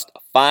 just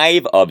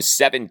 5 of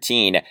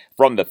 17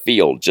 from the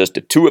field, just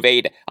 2 of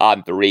 8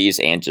 on threes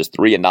and just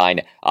 3 of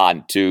 9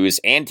 on twos.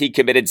 And he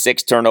committed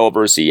 6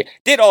 turnovers. He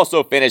did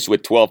also finish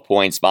with 12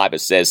 points, 5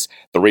 assists,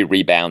 3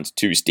 rebounds,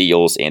 2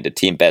 steals, and a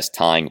team best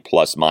tying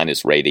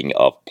plus-minus rating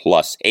of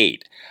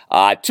 +8.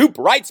 2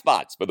 bright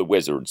spots for the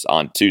Wizards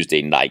on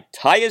Tuesday night.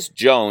 Tyus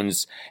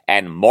Jones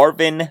and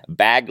Marvin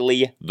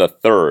Bagley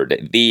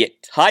III. The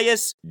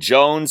Tyus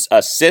Jones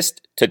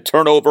assist to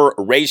turnover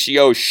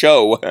ratio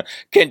show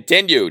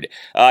continued.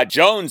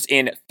 Jones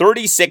in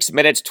 36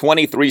 minutes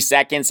 23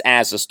 seconds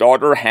as a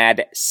starter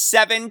had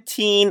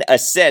 17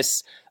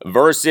 assists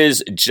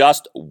versus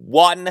just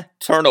 1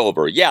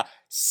 turnover. Yeah,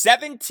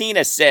 17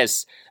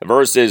 assists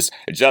versus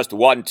just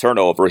 1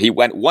 turnover. He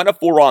went 1 of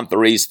 4 on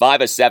threes,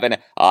 5 of 7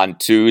 on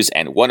twos,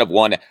 and 1 of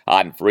 1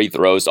 on free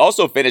throws.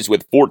 Also finished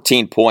with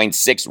 14 points,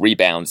 6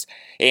 rebounds,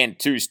 and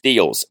 2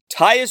 steals.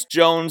 Tyus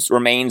Jones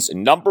remains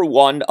number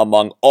 1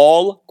 among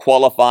all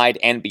qualified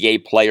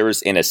NBA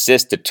players in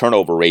assist to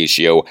turnover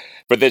ratio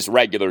for this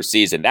regular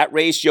season. That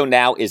ratio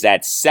now is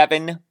at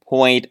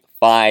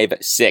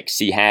 7.56.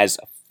 He has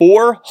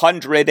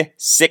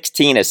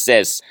 416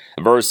 assists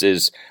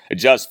versus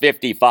just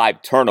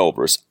 55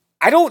 turnovers.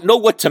 I don't know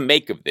what to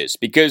make of this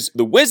because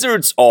the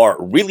Wizards are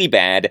really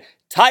bad.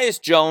 Tyus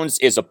Jones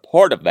is a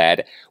part of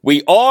that.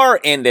 We are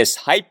in this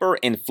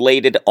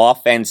hyper-inflated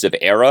offensive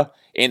era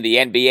in the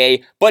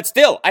NBA, but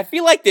still, I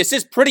feel like this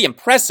is pretty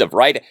impressive,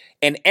 right?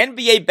 An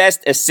NBA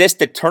best assist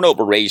to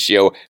turnover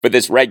ratio for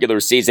this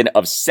regular season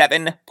of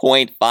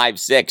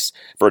 7.56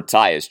 for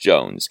Tyus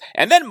Jones.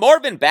 And then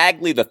Marvin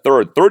Bagley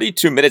III,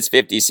 32 minutes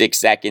 56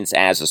 seconds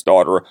as a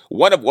starter,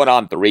 1 of 1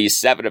 on threes,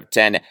 7 of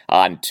 10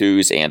 on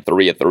twos, and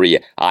 3 of 3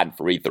 on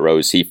free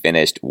throws. He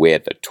finished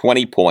with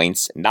 20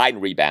 points, 9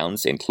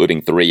 rebounds,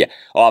 including 3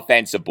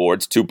 offensive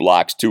boards, 2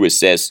 blocks, 2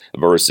 assists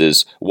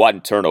versus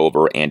 1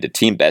 turnover, and a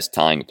team best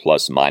tying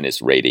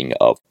plus-minus rating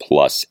of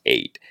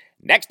 +8.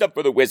 Next up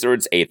for the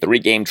Wizards, a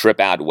 3-game trip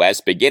out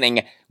west,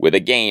 beginning with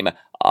a game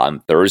on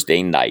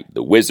Thursday night.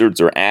 The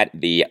Wizards are at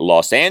the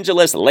Los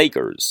Angeles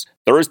Lakers,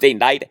 Thursday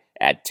night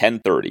at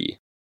 10:30.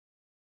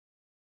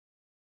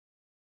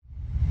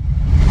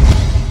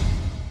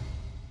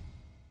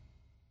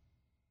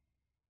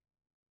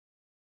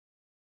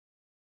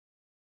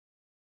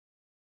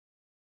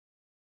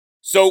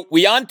 So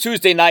we on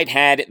Tuesday night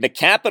had the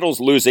Capitals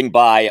losing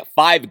by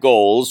 5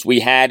 goals. We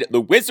had the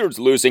Wizards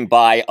losing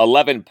by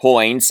 11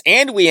 points.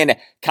 And we in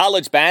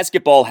college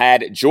basketball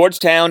had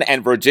Georgetown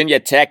and Virginia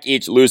Tech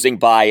each losing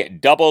by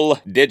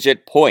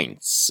double-digit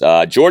points.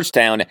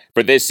 Georgetown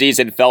for this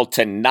season fell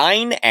to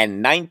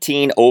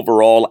 9-19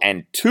 overall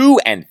and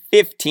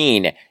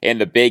 2-15 in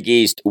the Big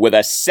East with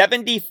a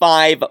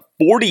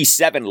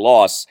 75-47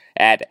 loss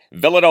at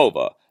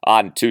Villanova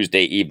on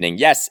Tuesday evening.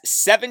 Yes,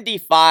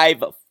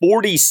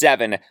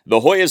 75-47.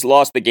 The Hoyas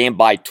lost the game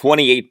by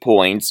 28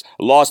 points,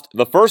 lost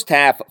the first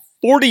half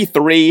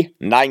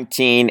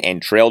 43-19, and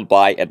trailed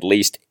by at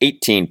least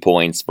 18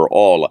 points for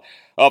all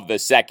of the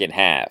second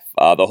half.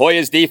 The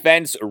Hoyas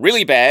defense,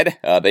 really bad.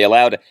 They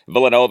allowed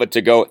Villanova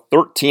to go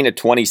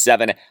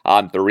 13-27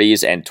 on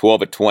threes and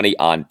 12-20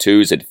 on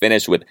twos and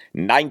finished with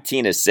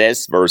 19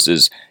 assists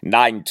versus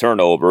 9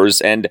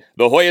 turnovers. And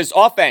the Hoyas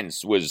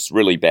offense was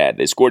really bad.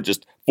 They scored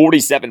just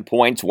 47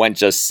 points, went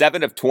just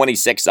 7 of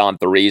 26 on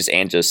threes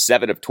and just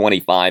 7 of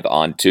 25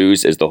 on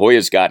twos as the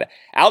Hoyas got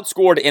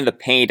outscored in the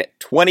paint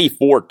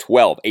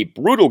 24-12. A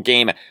brutal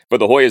game for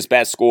the Hoyas'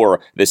 best scorer,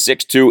 the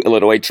 6'2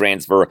 Illinois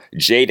transfer,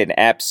 Jaden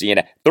Epps.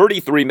 In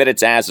 33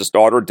 minutes as a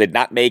starter, did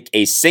not make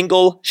a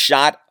single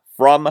shot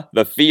from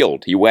the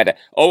field. He went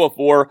 0 of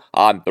 4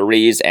 on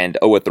threes and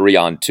 0 of 3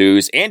 on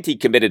twos, and he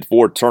committed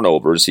 4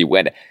 turnovers. He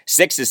went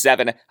 6 of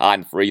 7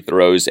 on free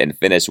throws and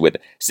finished with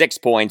 6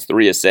 points,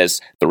 3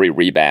 assists, 3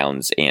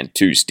 rebounds, and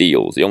 2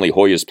 steals. The only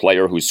Hoyas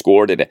player who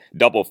scored in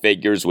double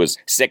figures was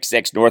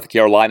 6'6 North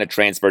Carolina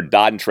transfer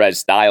Dontrez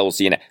Styles.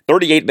 He in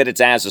 38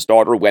 minutes as a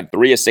starter went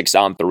 3 of 6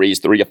 on threes,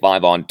 3 of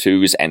 5 on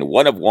twos, and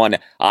 1 of 1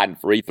 on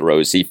free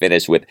throws. He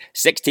finished with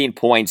 16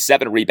 points,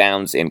 7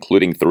 rebounds,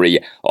 including 3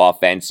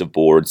 offensive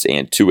boards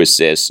and 2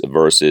 assists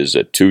versus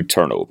 2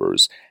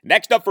 turnovers.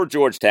 Next up for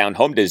Georgetown,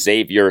 home to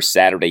Xavier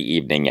Saturday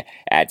evening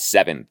at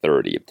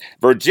 7:30.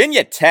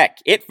 Virginia Tech,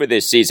 it for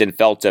this season,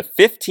 fell to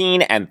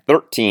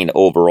 15-13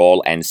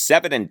 overall and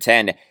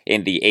 7-10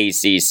 in the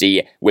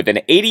ACC with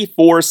an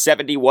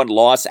 84-71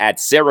 loss at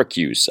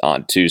Syracuse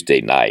on Tuesday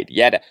night.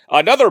 Yet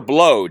another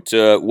blow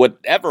to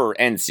whatever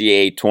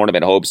NCAA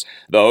tournament hopes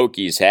the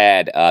Hokies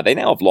had. They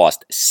now have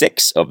lost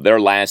 6 of their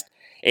last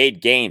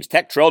 8 games.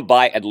 Tech trailed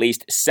by at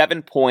least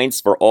 7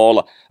 points for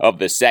all of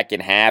the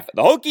second half.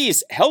 The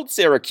Hokies held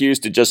Syracuse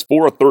to just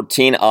 4 of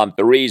 13 on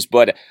threes,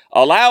 but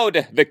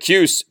allowed the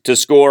Cuse to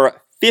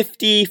score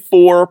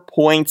 54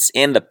 points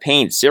in the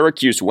paint.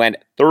 Syracuse went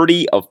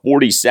 30 of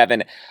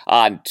 47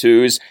 on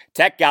twos.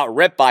 Tech got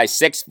ripped by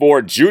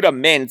 6'4" Judah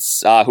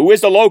Mintz, who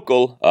is a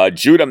local.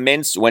 Judah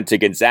Mintz went to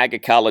Gonzaga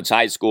College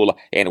High School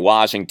in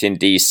Washington,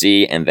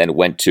 D.C., and then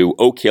went to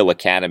Oak Hill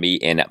Academy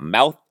in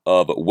Mouth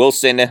of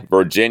Wilson,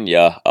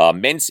 Virginia.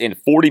 Mintz in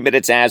 40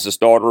 minutes as a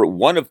starter,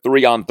 1 of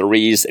 3 on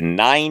threes,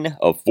 9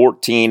 of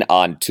 14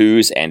 on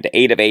twos, and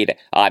 8 of 8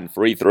 on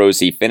free throws.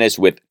 He finished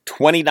with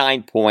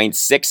 29 points,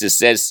 6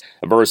 assists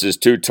versus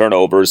 2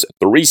 turnovers,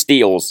 3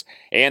 steals,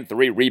 and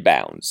 3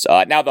 rebounds.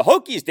 Now, the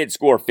Hokies did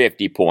score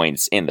 50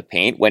 points in the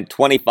paint, went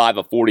 25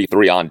 of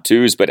 43 on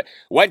twos, but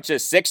went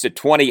just 6 of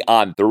 20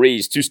 on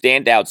threes. 2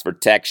 standouts for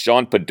Tech,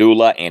 Sean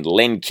Padula and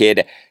Lynn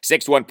Kidd.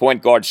 6'1"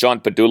 point guard Sean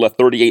Padula,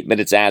 38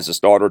 minutes as a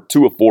starter,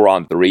 2 of 4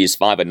 on threes,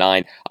 5 of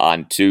 9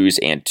 on twos,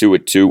 and 2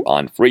 of 2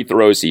 on free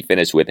throws. He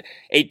finished with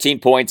 18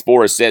 points,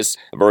 4 assists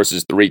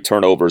versus 3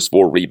 turnovers,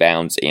 4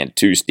 rebounds, and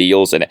 2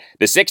 steals. And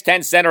the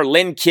 6'10" center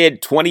Lynn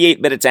Kidd,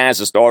 28 minutes as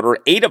a starter,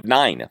 8 of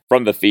 9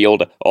 from the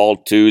field, all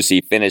twos.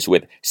 He finished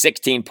with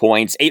 16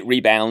 points, 8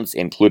 rebounds,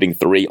 including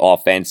 3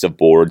 offensive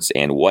boards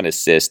and 1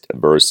 assist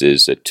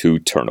versus 2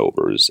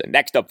 turnovers. And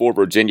next up for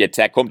Virginia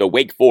Tech, home to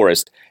Wake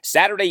Forest,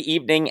 Saturday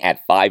evening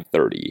at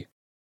 5:30.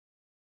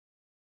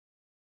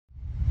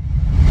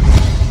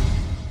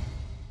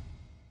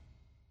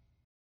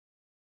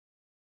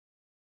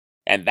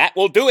 And that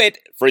will do it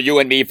for you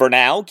and me for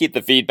now. Keep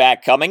the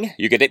feedback coming.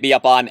 You can hit me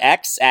up on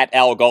X at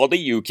Al Galdi.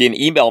 You can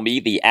email me,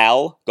 the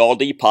Al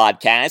Galdi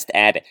podcast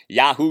at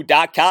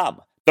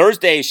yahoo.com.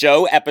 Thursday's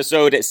show,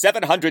 episode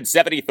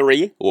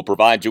 773, will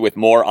provide you with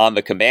more on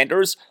the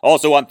Commanders.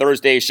 Also on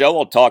Thursday's show,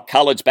 I'll talk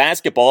college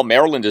basketball.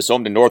 Maryland is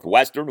home to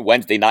Northwestern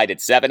Wednesday night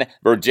at 7.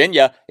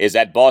 Virginia is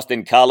at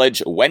Boston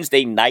College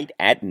Wednesday night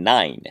at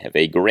 9. Have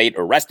a great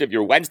rest of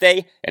your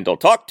Wednesday, and I'll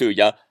talk to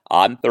you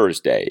on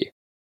Thursday.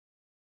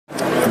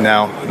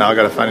 Now I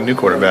got to find a new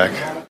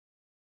quarterback.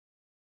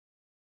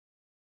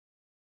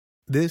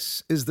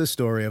 This is the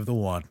story of the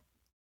one.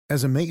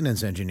 As a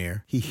maintenance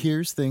engineer, he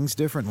hears things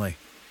differently.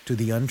 To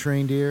the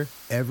untrained ear,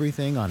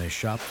 everything on his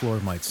shop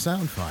floor might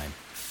sound fine,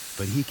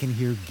 but he can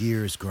hear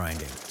gears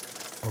grinding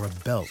or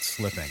a belt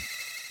slipping.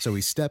 So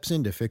he steps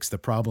in to fix the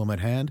problem at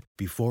hand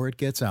before it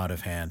gets out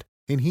of hand.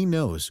 And he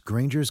knows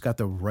Grainger's got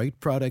the right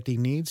product he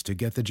needs to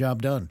get the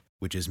job done,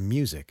 which is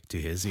music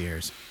to his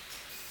ears.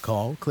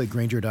 Call, click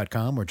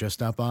Grainger.com, or just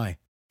stop by.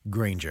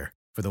 Grainger,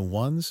 for the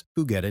ones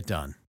who get it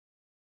done.